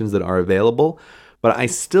distractions that are available, but I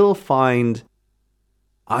still find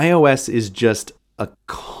iOS is just a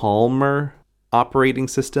calmer operating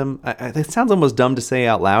system. It sounds almost dumb to say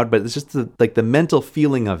out loud, but it's just the mental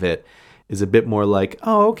feeling of it is a bit more like,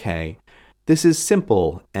 oh, okay, this is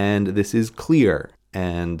simple and this is clear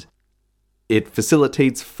and it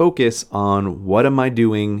facilitates focus on what am I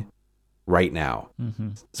doing right now.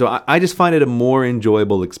 Mm-hmm. So I just find it a more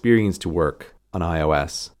enjoyable experience to work on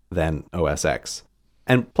iOS than OS X.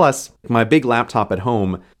 And plus, my big laptop at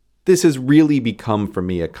home, this has really become for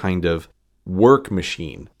me a kind of work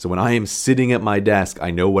machine. So when I am sitting at my desk, I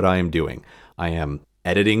know what I am doing. I am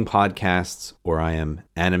editing podcasts or I am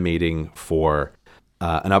animating for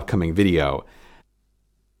an upcoming video.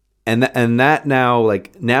 And that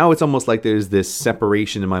now it's almost like there's this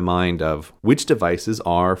separation in my mind of which devices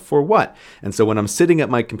are for what. And so when I'm sitting at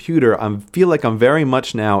my computer, I feel like I'm very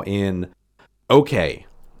much now in, okay,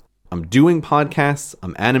 I'm doing podcasts,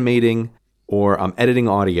 I'm animating, or I'm editing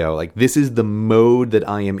audio. Like this is the mode that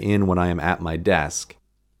I am in when I am at my desk.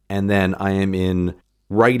 And then I am in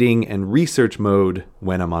writing and research mode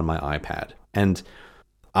when I'm on my iPad. And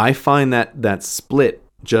I find that split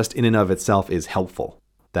just in and of itself is helpful.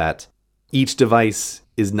 That each device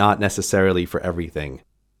is not necessarily for everything.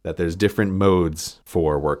 That there's different modes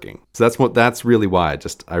for working. So that's really why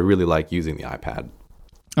I really like using the iPad.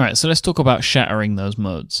 All right, so let's talk about shattering those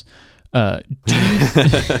modes.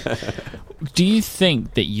 Do you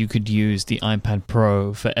think that you could use the iPad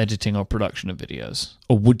Pro for editing or production of videos?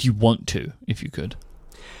 Or would you want to, if you could?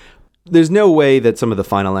 There's no way that some of the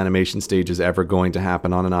final animation stage is ever going to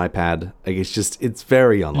happen on an iPad. Like it's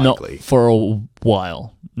very unlikely. Not for a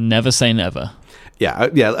while. Never say never. Yeah,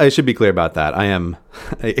 I should be clear about that. I am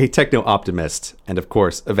a techno-optimist, and of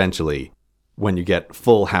course, eventually, when you get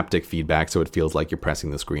full haptic feedback, so it feels like you're pressing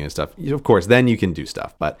the screen and stuff, of course, then you can do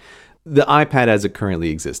stuff. But the iPad as it currently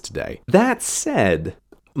exists today. That said,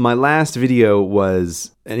 my last video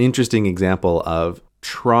was an interesting example of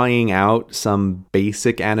trying out some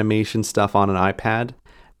basic animation stuff on an iPad.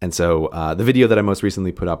 And so the video that I most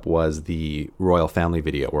recently put up was the Royal Family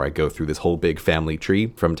video, where I go through this whole big family tree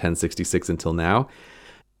from 1066 until now.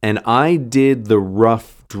 And I did the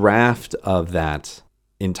rough draft of that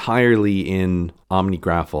entirely in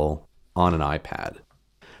OmniGraffle on an iPad.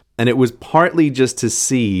 And it was partly just to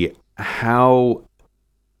see how,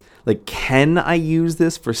 can I use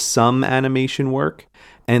this for some animation work?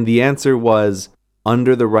 And the answer was,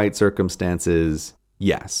 under the right circumstances,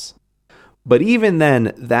 yes. But even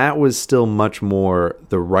then, that was still much more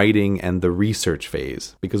the writing and the research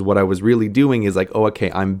phase, because what I was really doing is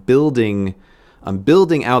I'm building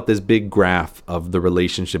out this big graph of the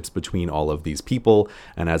relationships between all of these people.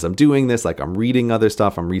 And as I'm doing this, I'm reading other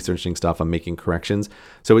stuff, I'm researching stuff, I'm making corrections.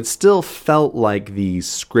 So it still felt like the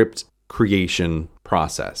script creation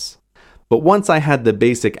process. But once I had the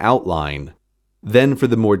basic outline, then for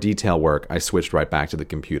the more detail work, I switched right back to the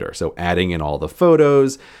computer. So adding in all the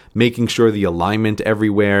photos, making sure the alignment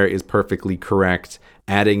everywhere is perfectly correct,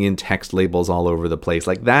 adding in text labels all over the place.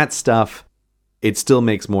 That stuff, it still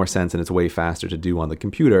makes more sense and it's way faster to do on the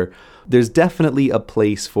computer. There's definitely a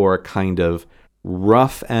place for a kind of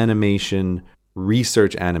rough animation,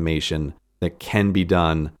 research animation that can be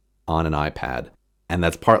done on an iPad. And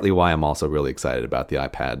that's partly why I'm also really excited about the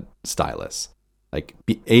iPad stylus.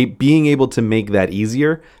 Being able to make that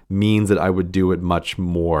easier means that I would do it much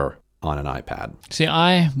more on an iPad. See,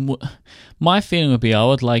 my feeling would be I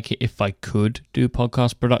would like it if I could do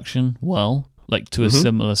podcast production well. like to a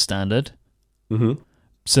similar standard. Mm-hmm.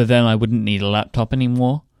 So then I wouldn't need a laptop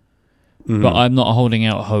anymore. Mm-hmm. But I'm not holding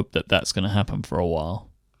out hope that that's going to happen for a while.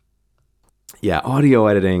 Yeah, audio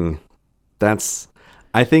editing,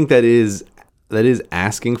 I think that is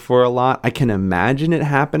asking for a lot. I can imagine it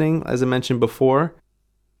happening, as I mentioned before,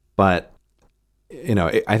 but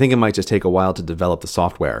I think it might just take a while to develop the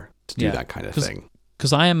software to do that kind of thing.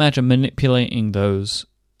 Because I imagine manipulating those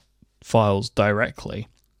files directly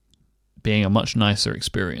being a much nicer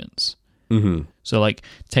experience. Mm-hmm. So like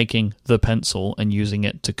taking the pencil and using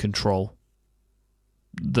it to control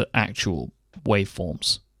the actual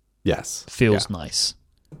waveforms. Yes. Feels nice.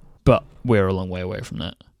 But we're a long way away from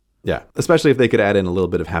that. Yeah, especially if they could add in a little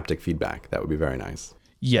bit of haptic feedback. That would be very nice.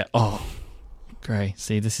 Yeah. Oh, great.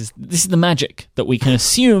 See, this is the magic that we can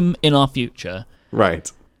assume in our future.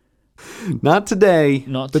 Right. Not today,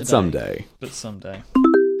 Not but today, someday. But someday.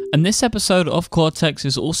 And this episode of Cortex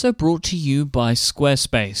is also brought to you by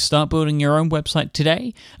Squarespace. Start building your own website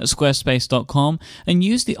today at squarespace.com and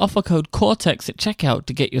use the offer code Cortex at checkout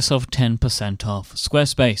to get yourself 10% off.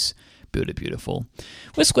 Squarespace. Build it beautiful.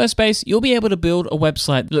 With Squarespace, you'll be able to build a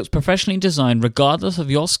website that looks professionally designed regardless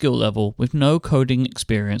of your skill level with no coding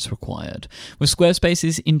experience required. With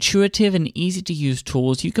Squarespace's intuitive and easy-to-use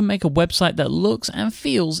tools, you can make a website that looks and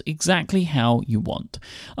feels exactly how you want.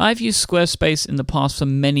 I've used Squarespace in the past for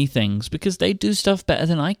many things because they do stuff better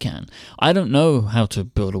than I can. I don't know how to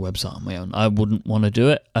build a website on my own. I wouldn't want to do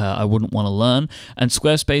it. I wouldn't want to learn. And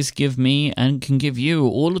Squarespace give me and can give you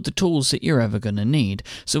all of the tools that you're ever going to need.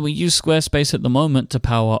 So we use Squarespace at the moment to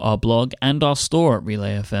power our blog and our store at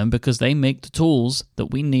Relay FM because they make the tools that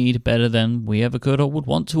we need better than we ever could or would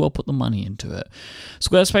want to or put the money into it.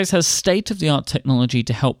 Squarespace has state-of-the-art technology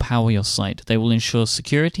to help power your site. They will ensure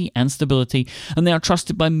security and stability, and they are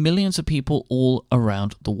trusted by millions of people all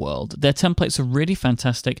around the world. Their templates are really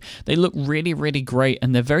fantastic. They look really, really great,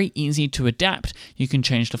 and they're very easy to adapt. You can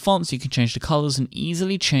change the fonts, you can change the colors, and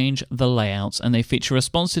easily change the layouts, and they feature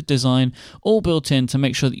responsive design all built in to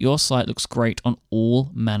make sure that your site looks great on all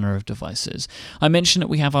manner of devices. I mentioned that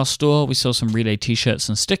we have our store, we sell some Relay t-shirts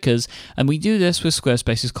and stickers, and we do this with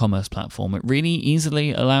Squarespace's commerce platform. It really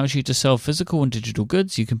easily allows you to sell physical and digital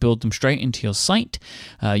goods. You can build them straight into your site.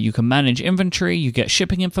 You can manage inventory, you get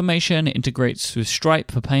shipping information, it integrates with Stripe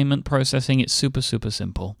for payment processing. It's super, super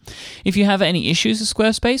simple. If you have any issues with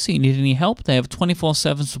Squarespace or you need any help, they have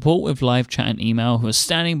 24/7 support with live chat and email who are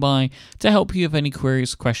standing by to help you with any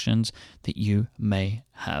queries, questions that you may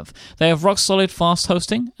have. They have rock solid fast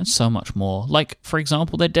hosting and so much more. Like, for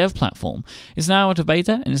example, their dev platform is now at a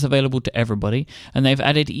beta and is available to everybody, and they've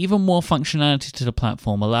added even more functionality to the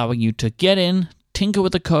platform, allowing you to get in, tinker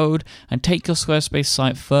with the code, and take your Squarespace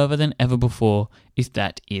site further than ever before if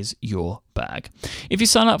that is your bag. If you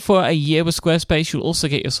sign up for a year with Squarespace, you'll also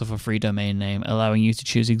get yourself a free domain name, allowing you to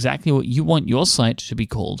choose exactly what you want your site to be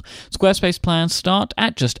called. Squarespace plans start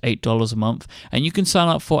at just $8 a month, and you can sign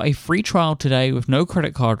up for a free trial today with no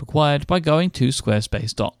credit card required by going to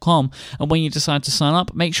squarespace.com. And when you decide to sign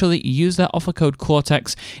up, make sure that you use that offer code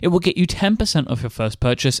Cortex. It will get you 10% off your first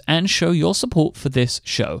purchase and show your support for this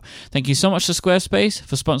show. Thank you so much to Squarespace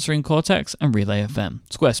for sponsoring Cortex and Relay FM.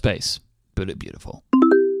 Squarespace. Build it beautiful.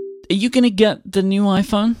 Are you going to get the new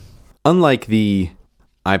iPhone? Unlike the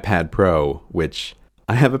iPad Pro, which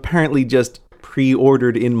I have apparently just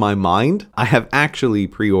pre-ordered in my mind, I have actually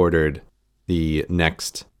pre-ordered the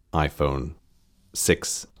next iPhone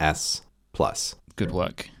 6S Plus. Good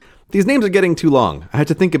work. These names are getting too long. I had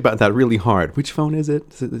to think about that really hard. Which phone is it?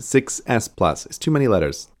 6S Plus. It's too many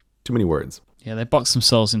letters. Too many words. Yeah, they boxed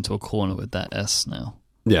themselves into a corner with that S now.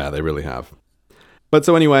 Yeah, they really have. But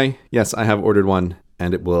so anyway, yes, I have ordered one,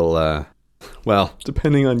 and it will, well,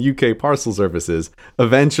 depending on UK parcel services,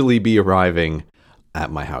 eventually be arriving at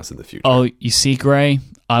my house in the future. Oh, you see, Gray,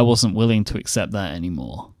 I wasn't willing to accept that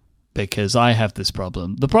anymore because I have this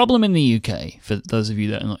problem. The problem in the UK, for those of you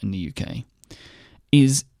that are not in the UK,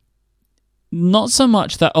 is not so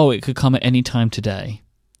much that, it could come at any time today.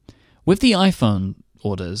 With the iPhone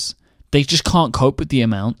orders, they just can't cope with the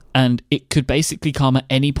amount, and it could basically come at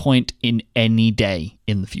any point in any day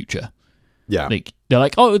in the future. Yeah. They're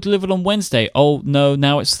like, it was delivered on Wednesday. Oh, no,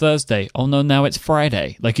 now it's Thursday. Oh, no, now it's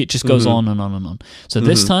Friday. It just goes on and on and on. So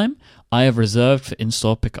this time, I have reserved for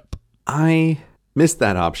in-store pickup. I missed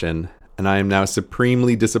that option, and I am now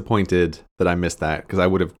supremely disappointed that I missed that, because I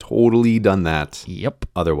would have totally done that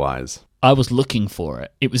otherwise. I was looking for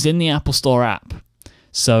it. It was in the Apple Store app.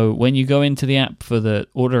 So when you go into the app for the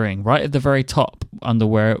ordering, right at the very top, under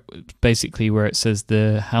where it says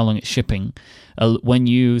how long it's shipping, when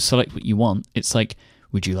you select what you want, it's like,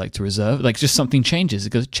 would you like to reserve? Just something changes. It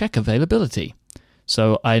goes, check availability.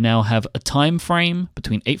 So I now have a time frame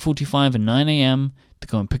between 8:45 and 9 a.m. to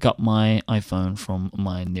go and pick up my iPhone from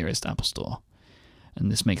my nearest Apple store.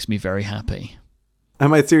 And this makes me very happy. I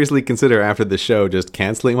might seriously consider after the show just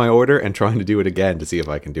canceling my order and trying to do it again to see if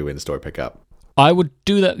I can do in-store pickup. I would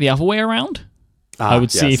do that the other way around. I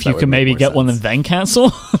would see if you can maybe get one and then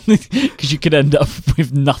cancel, because you could end up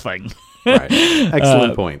with nothing. Right.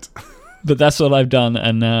 Excellent point. But that's what I've done,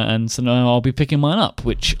 and so now I'll be picking mine up,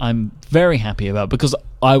 which I'm very happy about, because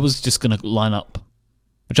I was just going to line up,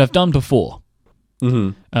 which I've done before.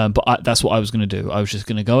 Mm-hmm. But that's what I was going to do. I was just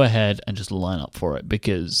going to go ahead and just line up for it,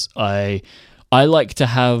 because I like to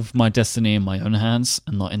have my destiny in my own hands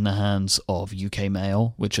and not in the hands of UK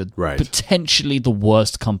Mail, which are potentially the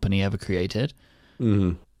worst company ever created. Mm-hmm.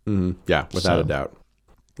 Mm-hmm. Yeah, without a doubt.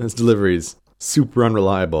 This delivery's super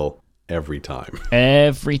unreliable every time.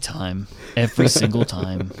 Every time. Every single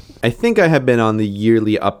time. I think I have been on the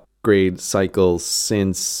yearly upgrade cycle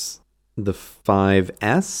since the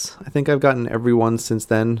 5S. I think I've gotten every one since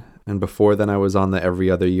then. And before then, I was on the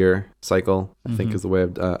every other year cycle, I think is the way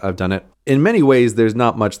I've done it. In many ways, there's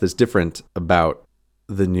not much that's different about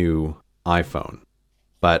the new iPhone.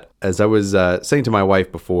 But as I was saying to my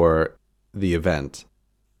wife before the event,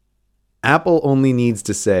 Apple only needs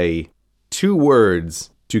to say 2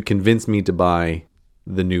 words to convince me to buy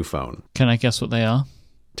the new phone. Can I guess what they are?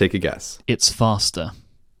 Take a guess. It's faster.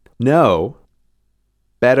 No.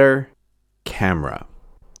 Better camera.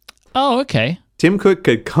 Oh, okay. Tim Cook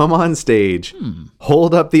could come on stage,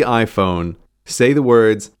 hold up the iPhone, say the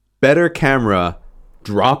words, better camera,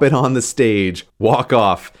 drop it on the stage, walk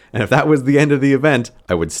off. And if that was the end of the event,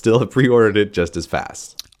 I would still have pre-ordered it just as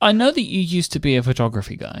fast. I know that you used to be a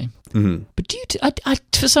photography guy, but do you? I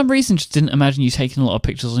for some reason just didn't imagine you taking a lot of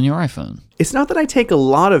pictures on your iPhone. It's not that I take a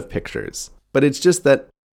lot of pictures, but it's just that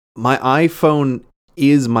my iPhone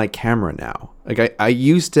is my camera now. Like I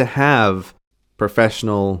used to have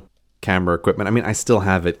professional camera equipment. I mean, I still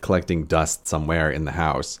have it collecting dust somewhere in the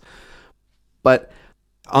house. But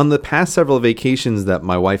on the past several vacations that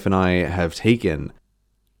my wife and I have taken,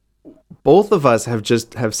 both of us have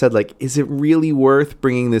said, like, is it really worth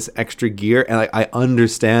bringing this extra gear? And I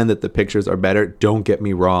understand that the pictures are better. Don't get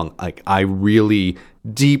me wrong. Like, I really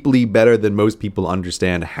deeply better than most people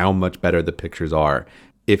understand how much better the pictures are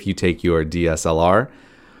if you take your DSLR.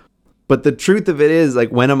 But the truth of it is, like,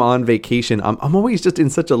 when I'm on vacation, I'm always just in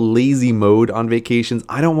such a lazy mode on vacations.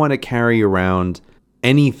 I don't want to carry around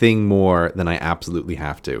anything more than I absolutely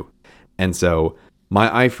have to. And so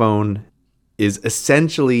my iPhone is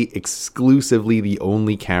essentially exclusively the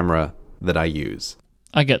only camera that I use.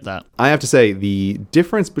 I get that. I have to say, the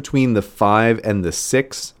difference between the 5 and the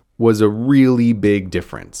 6 was a really big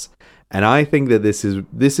difference. And I think that this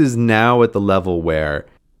is now at the level where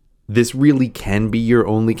this really can be your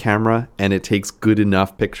only camera, and it takes good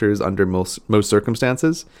enough pictures under most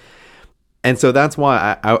circumstances. And so that's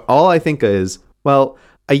why all I think is, well,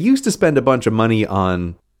 I used to spend a bunch of money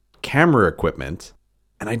on camera equipment,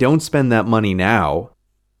 and I don't spend that money now.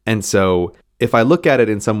 And so if I look at it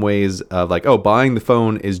in some ways of like, oh, buying the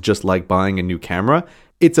phone is just like buying a new camera,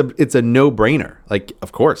 it's a no-brainer. Like,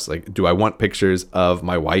 of course, like, do I want pictures of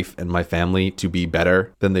my wife and my family to be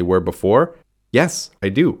better than they were before? Yes, I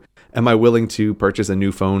do. Am I willing to purchase a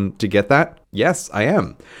new phone to get that? Yes, I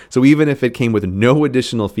am. So even if it came with no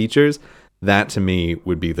additional features, that to me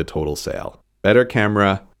would be the total sale. Better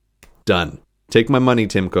camera, done. Take my money,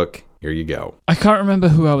 Tim Cook. Here you go. I can't remember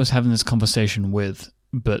who I was having this conversation with,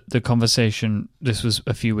 but the conversation, this was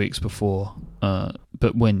a few weeks before,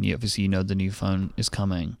 but when obviously you know the new phone is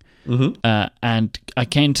coming. And I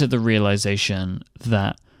came to the realization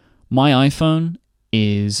that my iPhone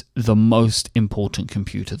is the most important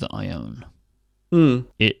computer that I own.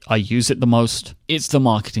 I use it the most. It's the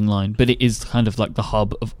marketing line, but it is kind of like the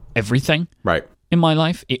hub of everything in my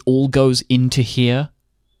life. It all goes into here,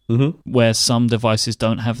 where some devices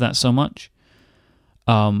don't have that so much.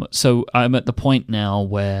 So I'm at the point now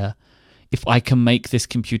where if I can make this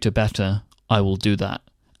computer better, I will do that.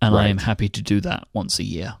 And I am happy to do that once a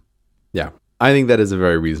year. Yeah, I think that is a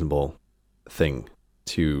very reasonable thing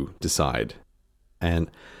to decide.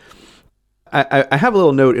 And I have a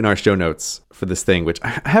little note in our show notes for this thing, which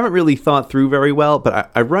I haven't really thought through very well,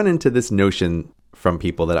 but I run into this notion from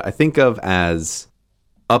people that I think of as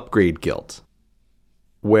upgrade guilt,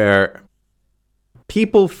 where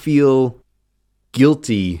people feel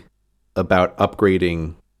guilty about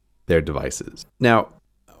upgrading their devices. Now,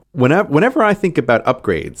 whenever I think about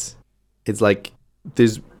upgrades, it's like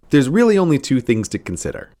there's really only 2 things to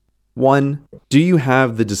consider. One, do you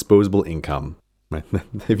have the disposable income?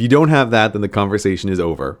 If you don't have that, then the conversation is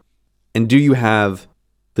over. And do you have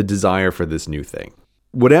the desire for this new thing,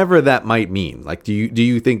 whatever that might mean. Like, do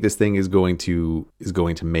you think this thing is going to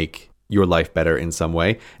make your life better in some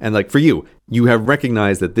way? And like for you have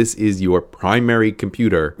recognized that this is your primary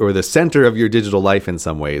computer or the center of your digital life in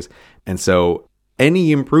some ways. And so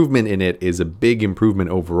any improvement in it is a big improvement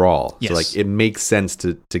overall. Yes. So like it makes sense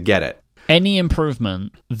to get it. Any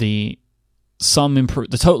improvement, the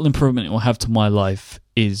total improvement it will have to my life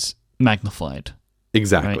is magnified.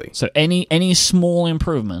 Exactly. Right? So any small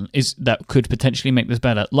improvement is that could potentially make this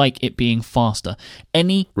better, like it being faster.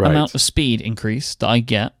 Any amount of speed increase that I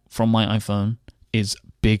get from my iPhone is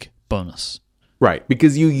big bonus. Right,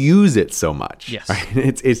 because you use it so much. Yes. Right?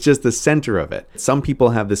 It's just the center of it. Some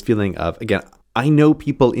people have this feeling of, again, I know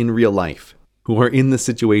people in real life who are in the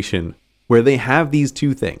situation where they have these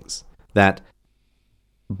two things, that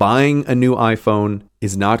buying a new iPhone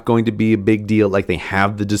is not going to be a big deal, like they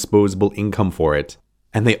have the disposable income for it,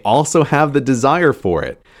 and they also have the desire for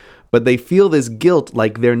it. But they feel this guilt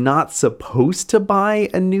like they're not supposed to buy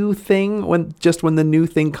a new thing when the new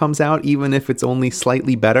thing comes out, even if it's only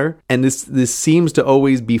slightly better. And this seems to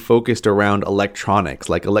always be focused around electronics.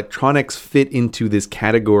 Like electronics fit into this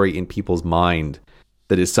category in people's mind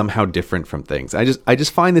that is somehow different from things. I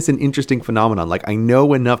just find this an interesting phenomenon. Like I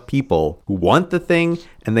know enough people who want the thing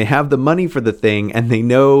and they have the money for the thing and they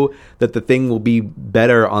know that the thing will be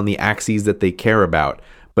better on the axes that they care about,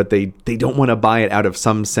 but they don't want to buy it out of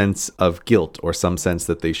some sense of guilt or some sense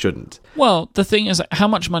that they shouldn't. Well, the thing is, how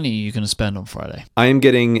much money are you going to spend on Friday? I am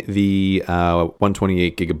getting the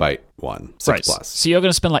 128 gigabyte one, 6 right. Plus. So you're going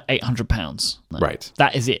to spend like £800. Right.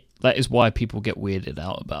 That is it. That is why people get weirded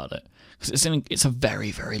out about it. Because it's a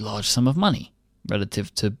very, very large sum of money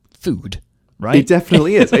relative to food, right? It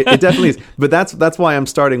definitely is. It definitely is. But that's why I'm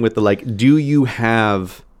starting with the like, do you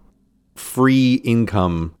have free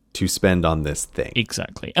income to spend on this thing?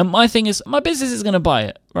 Exactly. And my thing is, my business is going to buy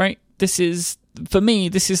it, right? This is, for me,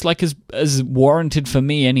 this is like as warranted for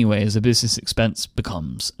me anyway as a business expense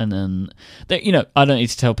becomes. And then, I don't need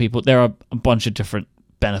to tell people, there are a bunch of different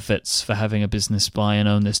benefits for having a business buy and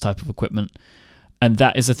own this type of equipment. And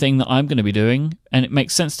that is a thing that I'm going to be doing, and it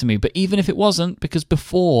makes sense to me. But even if it wasn't, because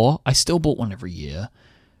before, I still bought one every year,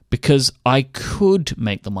 because I could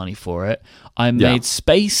make the money for it. I made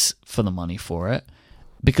space for the money for it,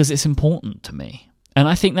 because it's important to me. And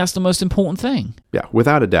I think that's the most important thing. Yeah,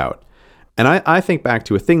 without a doubt. And I think back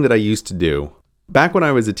to a thing that I used to do. Back when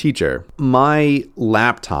I was a teacher, my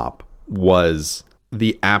laptop was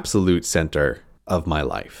the absolute center of my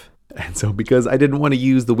life. And so because I didn't want to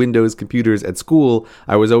use the Windows computers at school,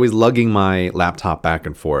 I was always lugging my laptop back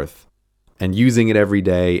and forth and using it every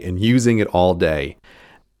day and using it all day.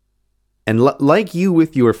 And like you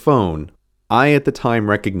with your phone, I at the time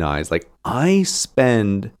recognized, like, I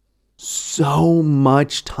spend so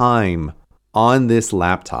much time on this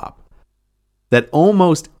laptop that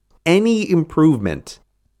almost any improvement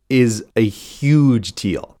is a huge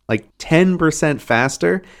deal. Like 10%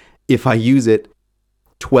 faster if I use it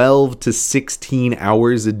 12 to 16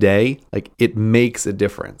 hours a day, like it makes a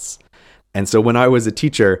difference. And so when I was a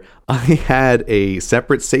teacher, I had a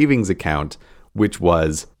separate savings account, which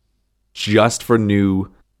was just for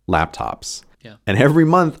new laptops. Yeah. And every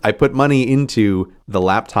month I put money into the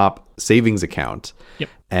laptop savings account. Yep.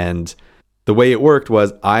 And the way it worked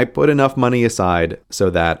was I put enough money aside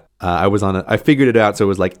so that I figured it out. So it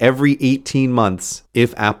was like every 18 months,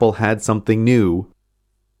 if Apple had something new,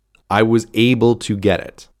 I was able to get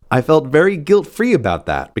it. I felt very guilt-free about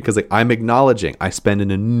that because I'm acknowledging I spend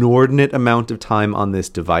an inordinate amount of time on this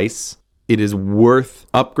device. It is worth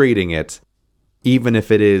upgrading it, even if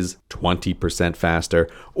it is 20% faster,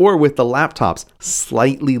 or with the laptops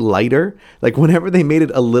slightly lighter. Like whenever they made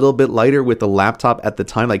it a little bit lighter with the laptop at the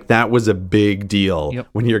time, like that was a big deal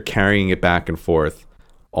when you're carrying it back and forth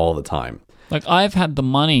all the time. Like I've had the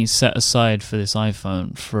money set aside for this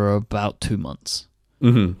iPhone for about 2 months.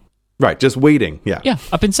 Mm-hmm. Right, just waiting. Yeah. Yeah,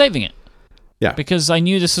 I've been saving it. Yeah. Because I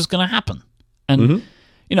knew this was going to happen. And,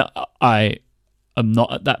 I am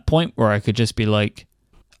not at that point where I could just be like,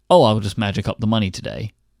 oh, I'll just magic up the money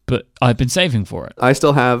today. But I've been saving for it. I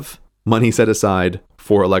still have money set aside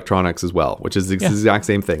for electronics as well, which is the exact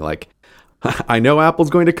same thing. Like, I know Apple's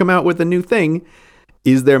going to come out with a new thing.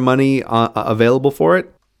 Is there money available for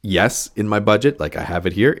it? Yes, in my budget. Like, I have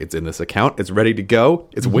it here. It's in this account. It's ready to go.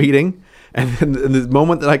 It's waiting. And then the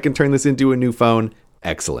moment that I can turn this into a new phone,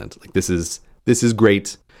 excellent. Like this is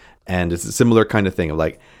great. And it's a similar kind of thing of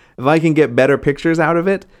like, if I can get better pictures out of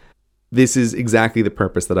it, this is exactly the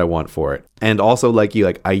purpose that I want for it. And also like you,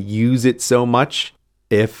 like I use it so much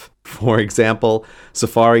if, for example,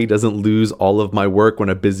 Safari doesn't lose all of my work when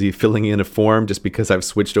I'm busy filling in a form just because I've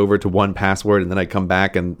switched over to one password and then I come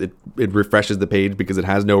back and it refreshes the page because it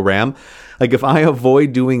has no RAM. Like, if I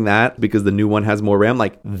avoid doing that because the new one has more RAM,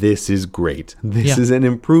 like, this is great. This is an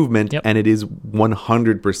improvement, and it is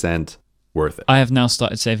 100% worth it. I have now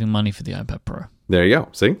started saving money for the iPad Pro. There you go.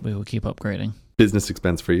 See? We will keep upgrading. Business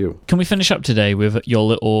expense for you. Can we finish up today with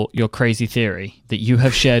your crazy theory that you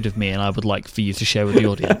have shared with me and I would like for you to share with the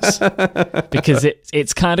audience? Because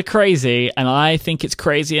it's kind of crazy, and I think it's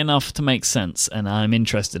crazy enough to make sense, and I'm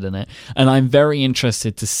interested in it. And I'm very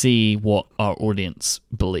interested to see what our audience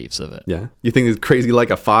believes of it. Yeah. You think it's crazy like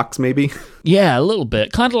a fox, maybe? Yeah, a little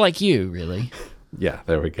bit. Kind of like you, really. Yeah,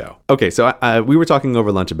 there we go. Okay, so we were talking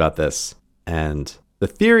over lunch about this, and the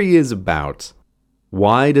theory is about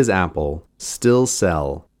why does Apple still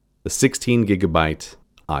sell the 16 gigabyte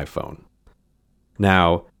iPhone?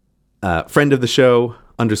 Now, friend of the show,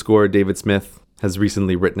 _David Smith, has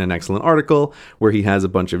recently written an excellent article where he has a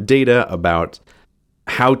bunch of data about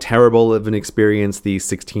how terrible of an experience the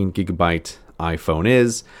 16 gigabyte iPhone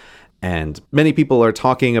is. And many people are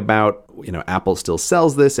talking about, Apple still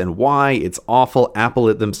sells this and why it's awful.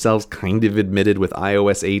 Apple themselves kind of admitted with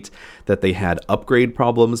iOS 8 that they had upgrade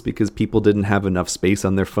problems because people didn't have enough space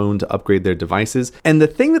on their phone to upgrade their devices. And the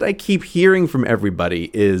thing that I keep hearing from everybody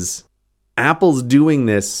is Apple's doing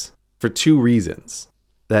this for two reasons.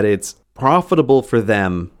 That it's profitable for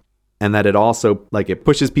them, and that it also, it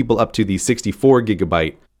pushes people up to the 64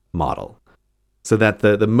 gigabyte model. So that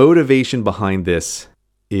the motivation behind this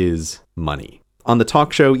is money. On the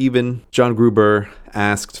talk show, even, John Gruber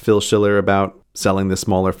asked Phil Schiller about selling the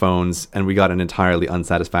smaller phones, and we got an entirely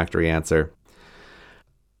unsatisfactory answer.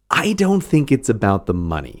 I don't think it's about the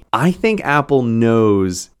money. I think Apple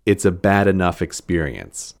knows it's a bad enough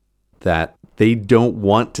experience that they don't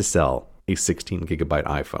want to sell a 16 gigabyte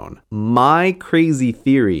iPhone. My crazy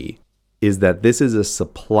theory is that this is a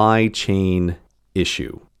supply chain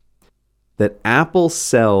issue. That Apple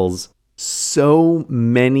sells so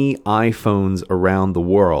many iPhones around the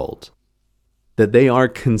world that they are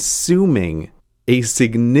consuming a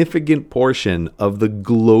significant portion of the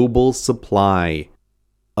global supply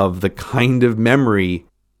of the kind of memory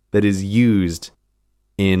that is used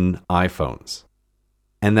in iPhones,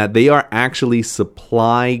 and that they are actually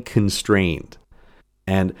supply constrained.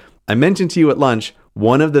 And I mentioned to you at lunch,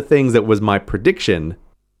 one of the things that was my prediction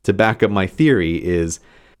to back up my theory is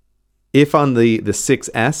if on the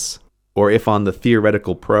 6S or if on the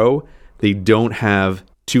theoretical Pro, they don't have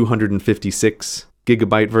 256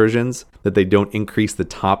 gigabyte versions, that they don't increase the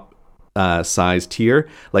top size tier,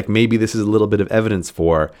 maybe this is a little bit of evidence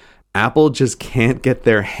for Apple just can't get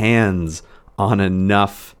their hands on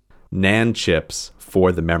enough NAND chips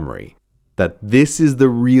for the memory. That this is the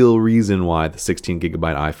real reason why the 16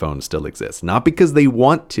 gigabyte iPhone still exists. Not because they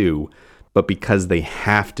want to, but because they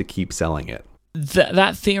have to keep selling it.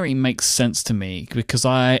 That theory makes sense to me because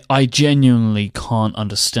I genuinely can't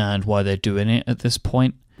understand why they're doing it at this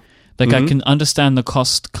point. I can understand the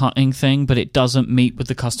cost-cutting thing, but it doesn't meet with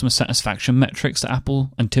the customer satisfaction metrics that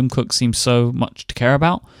Apple and Tim Cook seem so much to care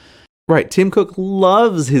about. Right, Tim Cook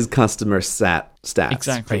loves his customer stats.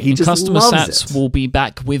 Exactly. Right? He just customer loves stats it. will be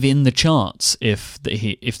back within the charts if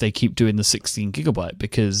they keep doing the 16 gigabyte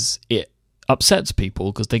because it upsets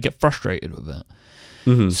people because they get frustrated with it.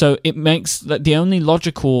 Mm-hmm. So it makes that the only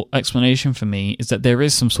logical explanation for me is that there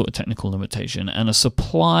is some sort of technical limitation, and a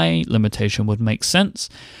supply limitation would make sense,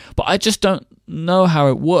 but I just don't know how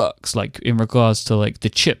it works. In regards to the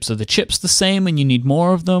chips, are the chips the same and you need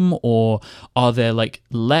more of them, or are there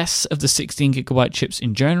less of the 16 gigabyte chips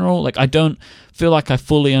in general? I don't feel like I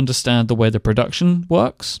fully understand the way the production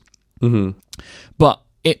works. Mm-hmm. But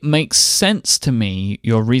it makes sense to me,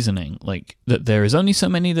 your reasoning, that there is only so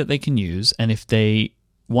many that they can use, and if they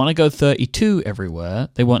want to go 32 everywhere,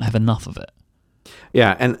 they won't have enough of it.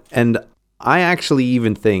 Yeah, and I actually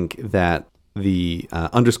even think that the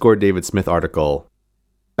 _David Smith article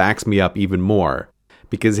backs me up even more,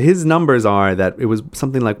 because his numbers are that it was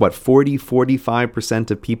something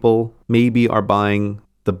 40-45% of people maybe are buying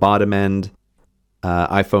the bottom end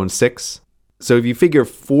iPhone 6. So if you figure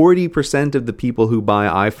 40% of the people who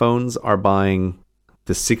buy iPhones are buying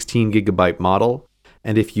the 16 gigabyte model,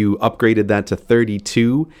 and if you upgraded that to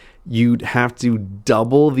 32, you'd have to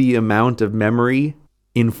double the amount of memory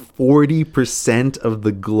in 40% of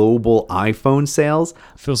the global iPhone sales.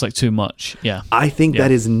 Feels like too much, yeah. I think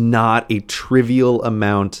that is not a trivial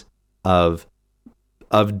amount of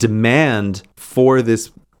demand for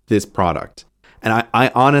this product. And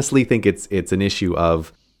I honestly think it's an issue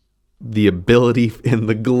of the ability in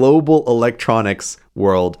the global electronics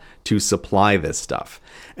world to supply this stuff.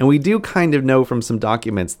 And we do kind of know from some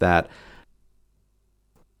documents that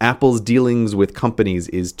Apple's dealings with companies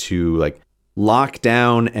is to like lock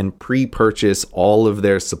down and pre-purchase all of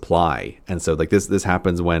their supply. And so like this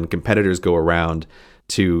happens when competitors go around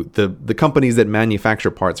to the companies that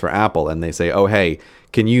manufacture parts for Apple, and they say, oh, hey,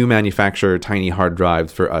 can you manufacture tiny hard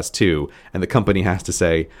drives for us too? And the company has to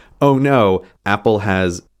say, oh no, Apple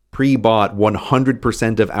has pre-bought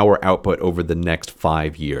 100% of our output over the next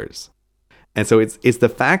 5 years. And so it's the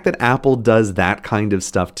fact that Apple does that kind of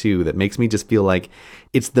stuff too that makes me just feel like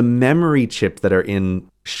it's the memory chips that are in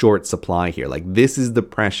short supply here. Like, this is the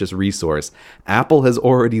precious resource. Apple has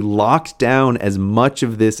already locked down as much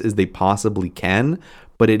of this as they possibly can,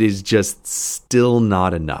 but it is just still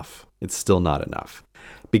not enough. It's still not enough.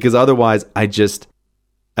 Because otherwise, I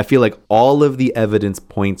feel like all of the evidence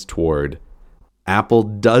points toward Apple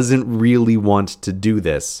doesn't really want to do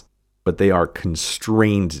this, but they are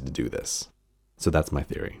constrained to do this. So that's my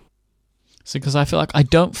theory. So because I feel like I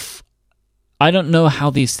don't know how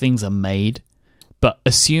these things are made, but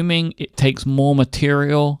assuming it takes more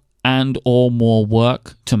material and or more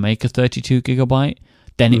work to make a 32 gigabyte,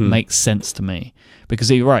 then it makes sense to me. Because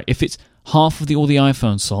you're right, if it's half of all the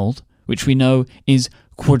iPhones sold, which we know is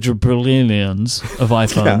quadrillions of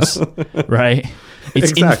iPhones, right?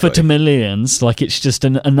 It's infinitesimal, like it's just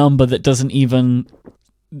a number that doesn't even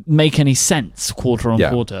make any sense quarter on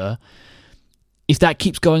quarter. If that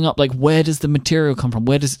keeps going up, like, where does the material come from?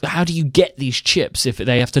 How do you get these chips if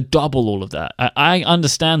they have to double all of that? I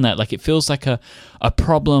understand that. Like, it feels like a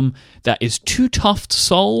problem that is too tough to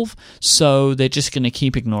solve, so they're just going to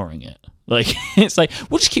keep ignoring it. Like, it's like,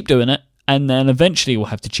 we'll just keep doing it, and then eventually we'll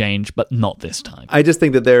have to change, but not this time. I just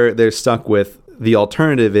think that they're stuck with the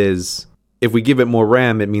alternative is, if we give it more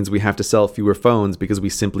RAM, it means we have to sell fewer phones because we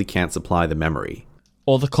simply can't supply the memory.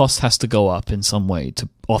 Or the cost has to go up in some way to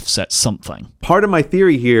offset something. Part of my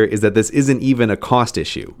theory here is that this isn't even a cost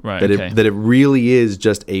issue. Right. That it really is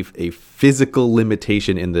just a physical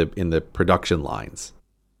limitation in the production lines.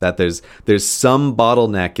 That there's some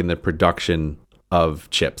bottleneck in the production of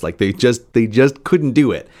chips. Like they just couldn't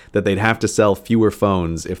do it. That they'd have to sell fewer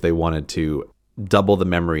phones if they wanted to double the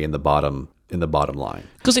memory in the bottom line.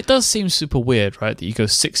 Because it does seem super weird, right? That you go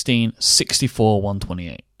 16, 64,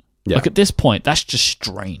 128. Yeah. Like, at this point, that's just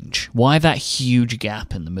strange. Why that huge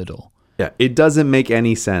gap in the middle? Yeah, it doesn't make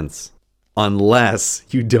any sense unless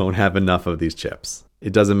you don't have enough of these chips.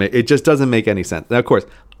 It just doesn't make any sense. Now, of course,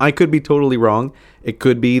 I could be totally wrong. It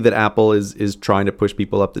could be that Apple is trying to push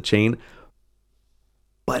people up the chain.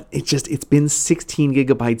 But it's been 16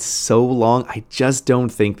 gigabytes so long. I just don't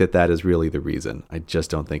think that is really the reason. I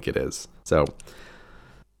just don't think it is. So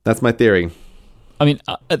that's my theory. I mean,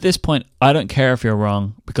 at this point, I don't care if you're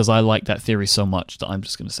wrong because I like that theory so much that I'm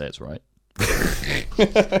just going to say it's right.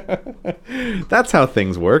 That's how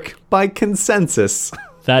things work, by consensus.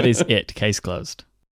 That is it. Case closed.